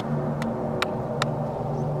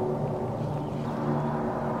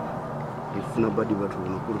 Ndi funa badi vhathu vho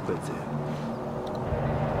no fhulufhedzea.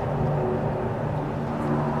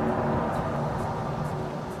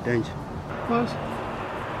 Danger. Boss.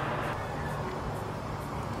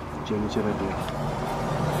 Dzheni tshelede yanga.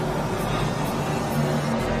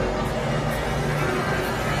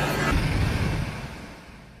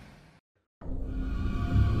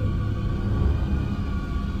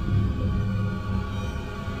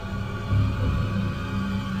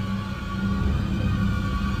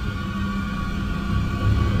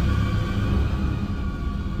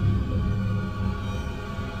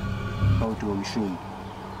 Auto wa mshumu.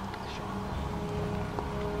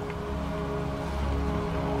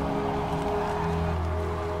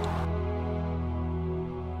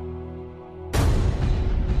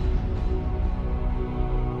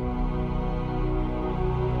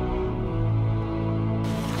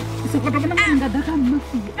 Sekolah mana nggak ada kan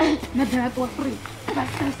Maffia, nggak ada tua free.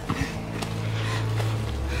 Basta.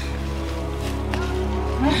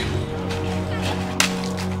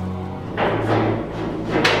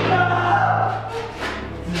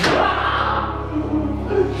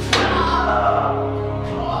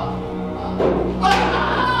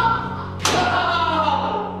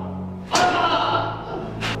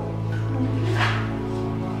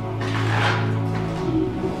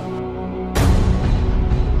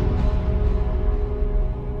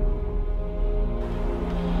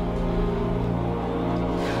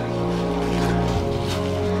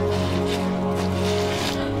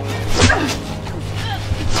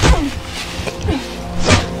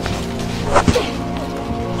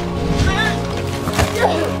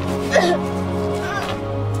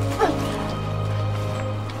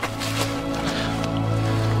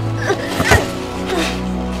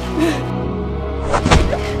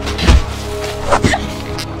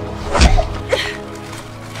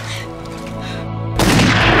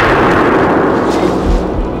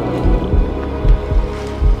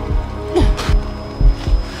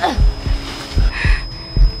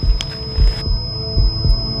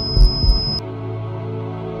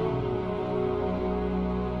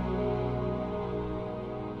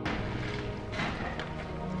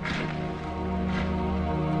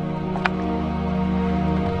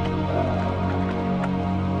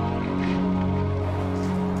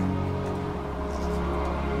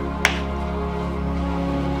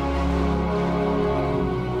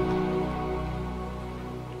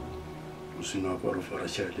 Usina paru fara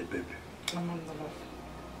tshelede bebe.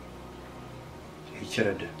 I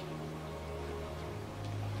tshelede.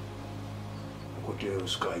 U tea u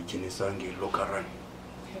swika i dzhenisa ngei lokarani.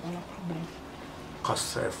 Kha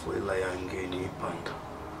safe ila ya ngeni phanḓa.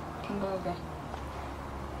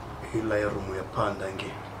 Ila ya rumu ya phanḓa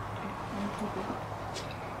ngei.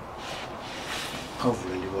 Kha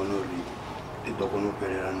vule ndi vhona uri ndi ḓo kona u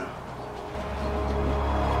fhelela na.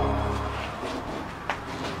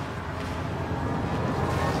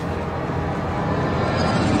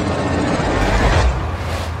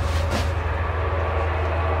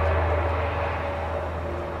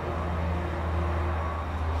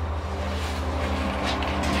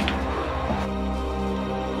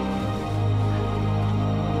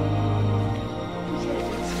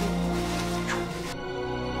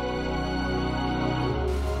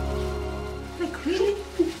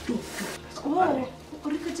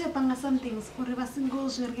 Something or if a single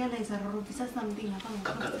realize or something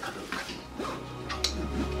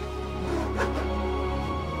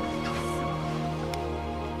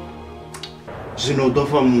Zwino ḓo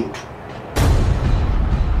fa muthu.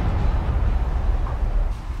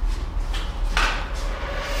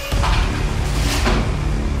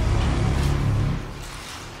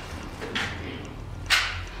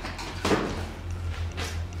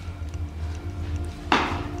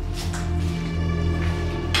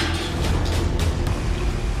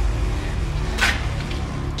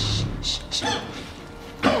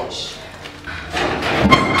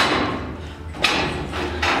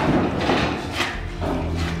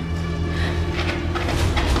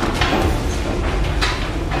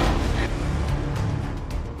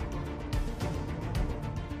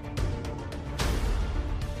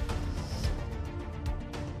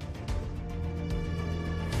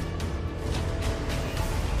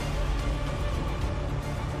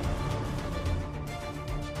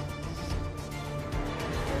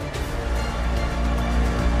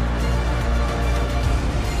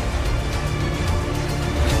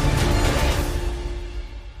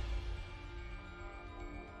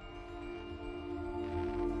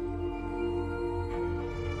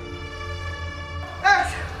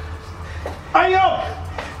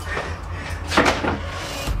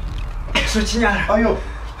 Sochinyala. Ayo.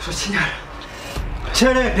 Sochinyala.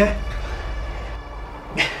 Chelede.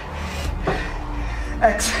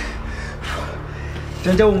 X.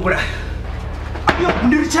 Tanja umbura. Ayo,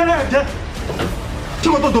 ndiri chelede.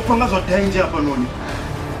 Chikoto dopanga zo danger hapa noni.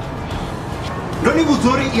 Ndoni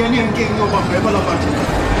kuzori yani ngenyo bamba la bantu.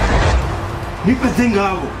 Nipeze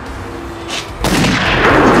ngabo.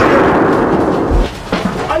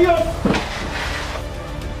 Ayo.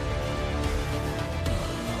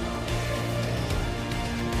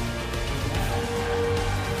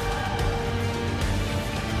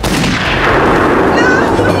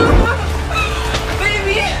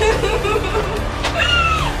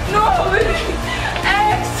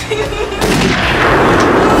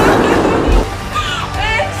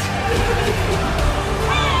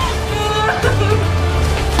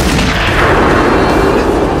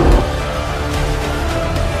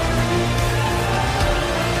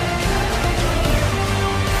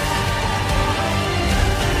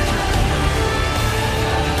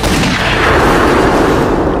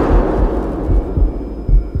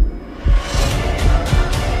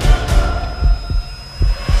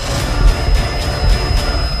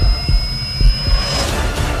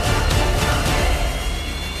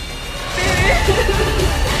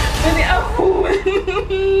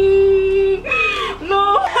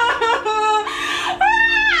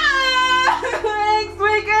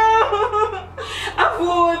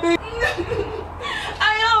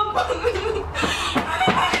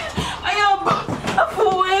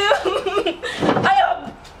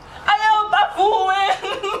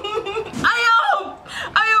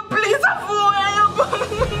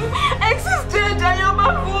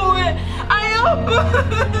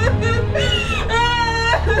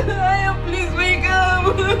 Please wake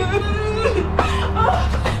up.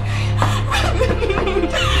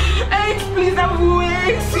 X, please, I'm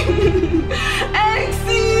X. X,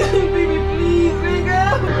 baby, please wake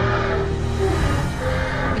up.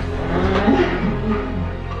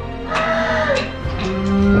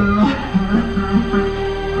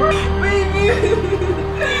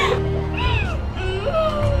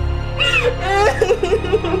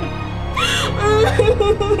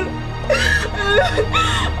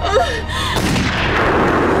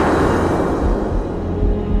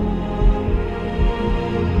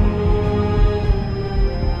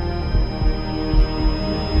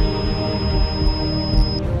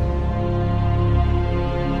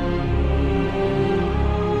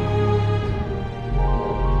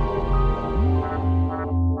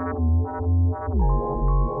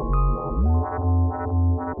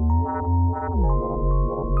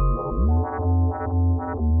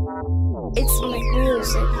 It's like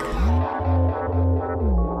music.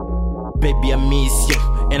 Baby, I miss you,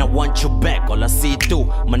 and I want you back. All I see through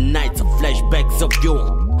my nights are flashbacks of you.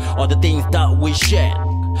 All the things that we shared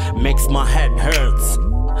makes my head hurts.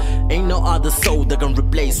 Ain't no other soul that can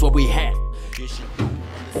replace what we had.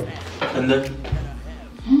 And then,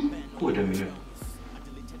 wait a minute.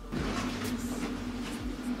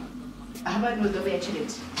 How about no the way I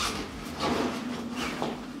it?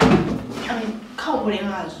 I mean, can't put in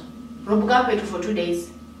Robuga for 2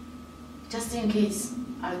 days. Just in case,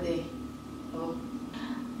 are they? Oh.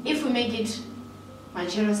 If we make it,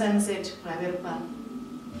 Manchero sunset, Raverpa.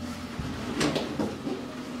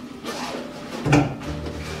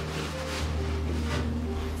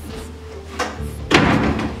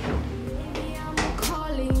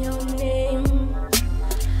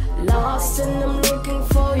 And I'm looking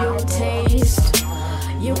for your taste.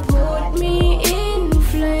 You put me in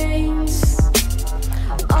flames.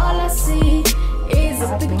 All I see is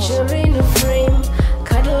a picture in a frame.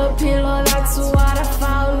 Cuddle a pillow, that's what I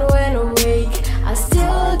found when awake. I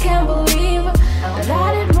still can't believe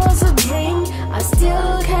that it was a dream. I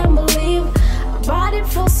still can't believe, but it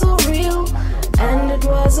felt so real. And it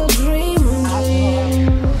was a dream.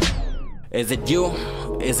 Is it you?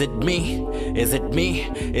 Is it me? Is it me?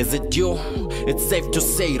 Is it you? It's safe to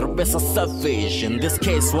say Robert's selfish. In this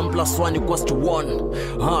case, 1 + 1 =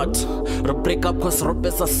 1. Heart, the breakup cause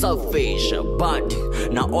Robert's selfish. But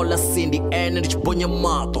now all I see in the energy bonya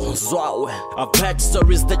mato zwawe. I've heard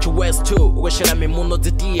stories that you wears too. Where should I me muno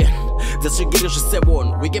ditiye? This should get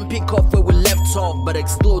you we can pick off where we left off, but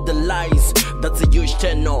exclude the lies. That's a huge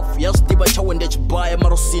turn off. Yes, the bacha when that you buy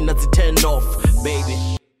marosina the turn off, baby.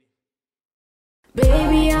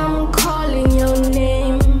 Baby, I'm calling your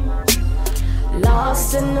name.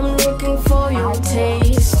 Lost and I'm looking for your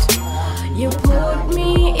taste. You put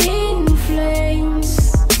me in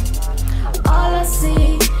flames. All I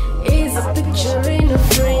see is a picture in a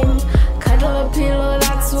frame. Cuddle a pillow,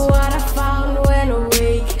 that's what I found when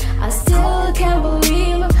awake. I still can't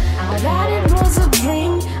believe that it was a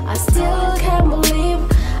dream. I still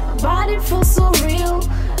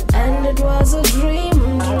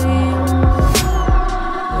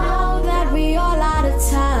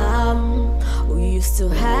still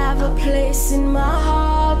have a place in my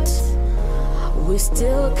heart. We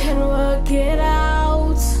still can work it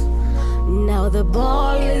out. Now the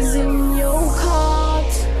ball is in your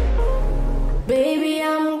court. Baby,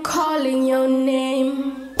 I'm calling your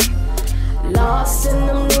name. Lost and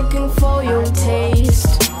I'm looking for your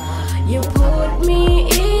taste. You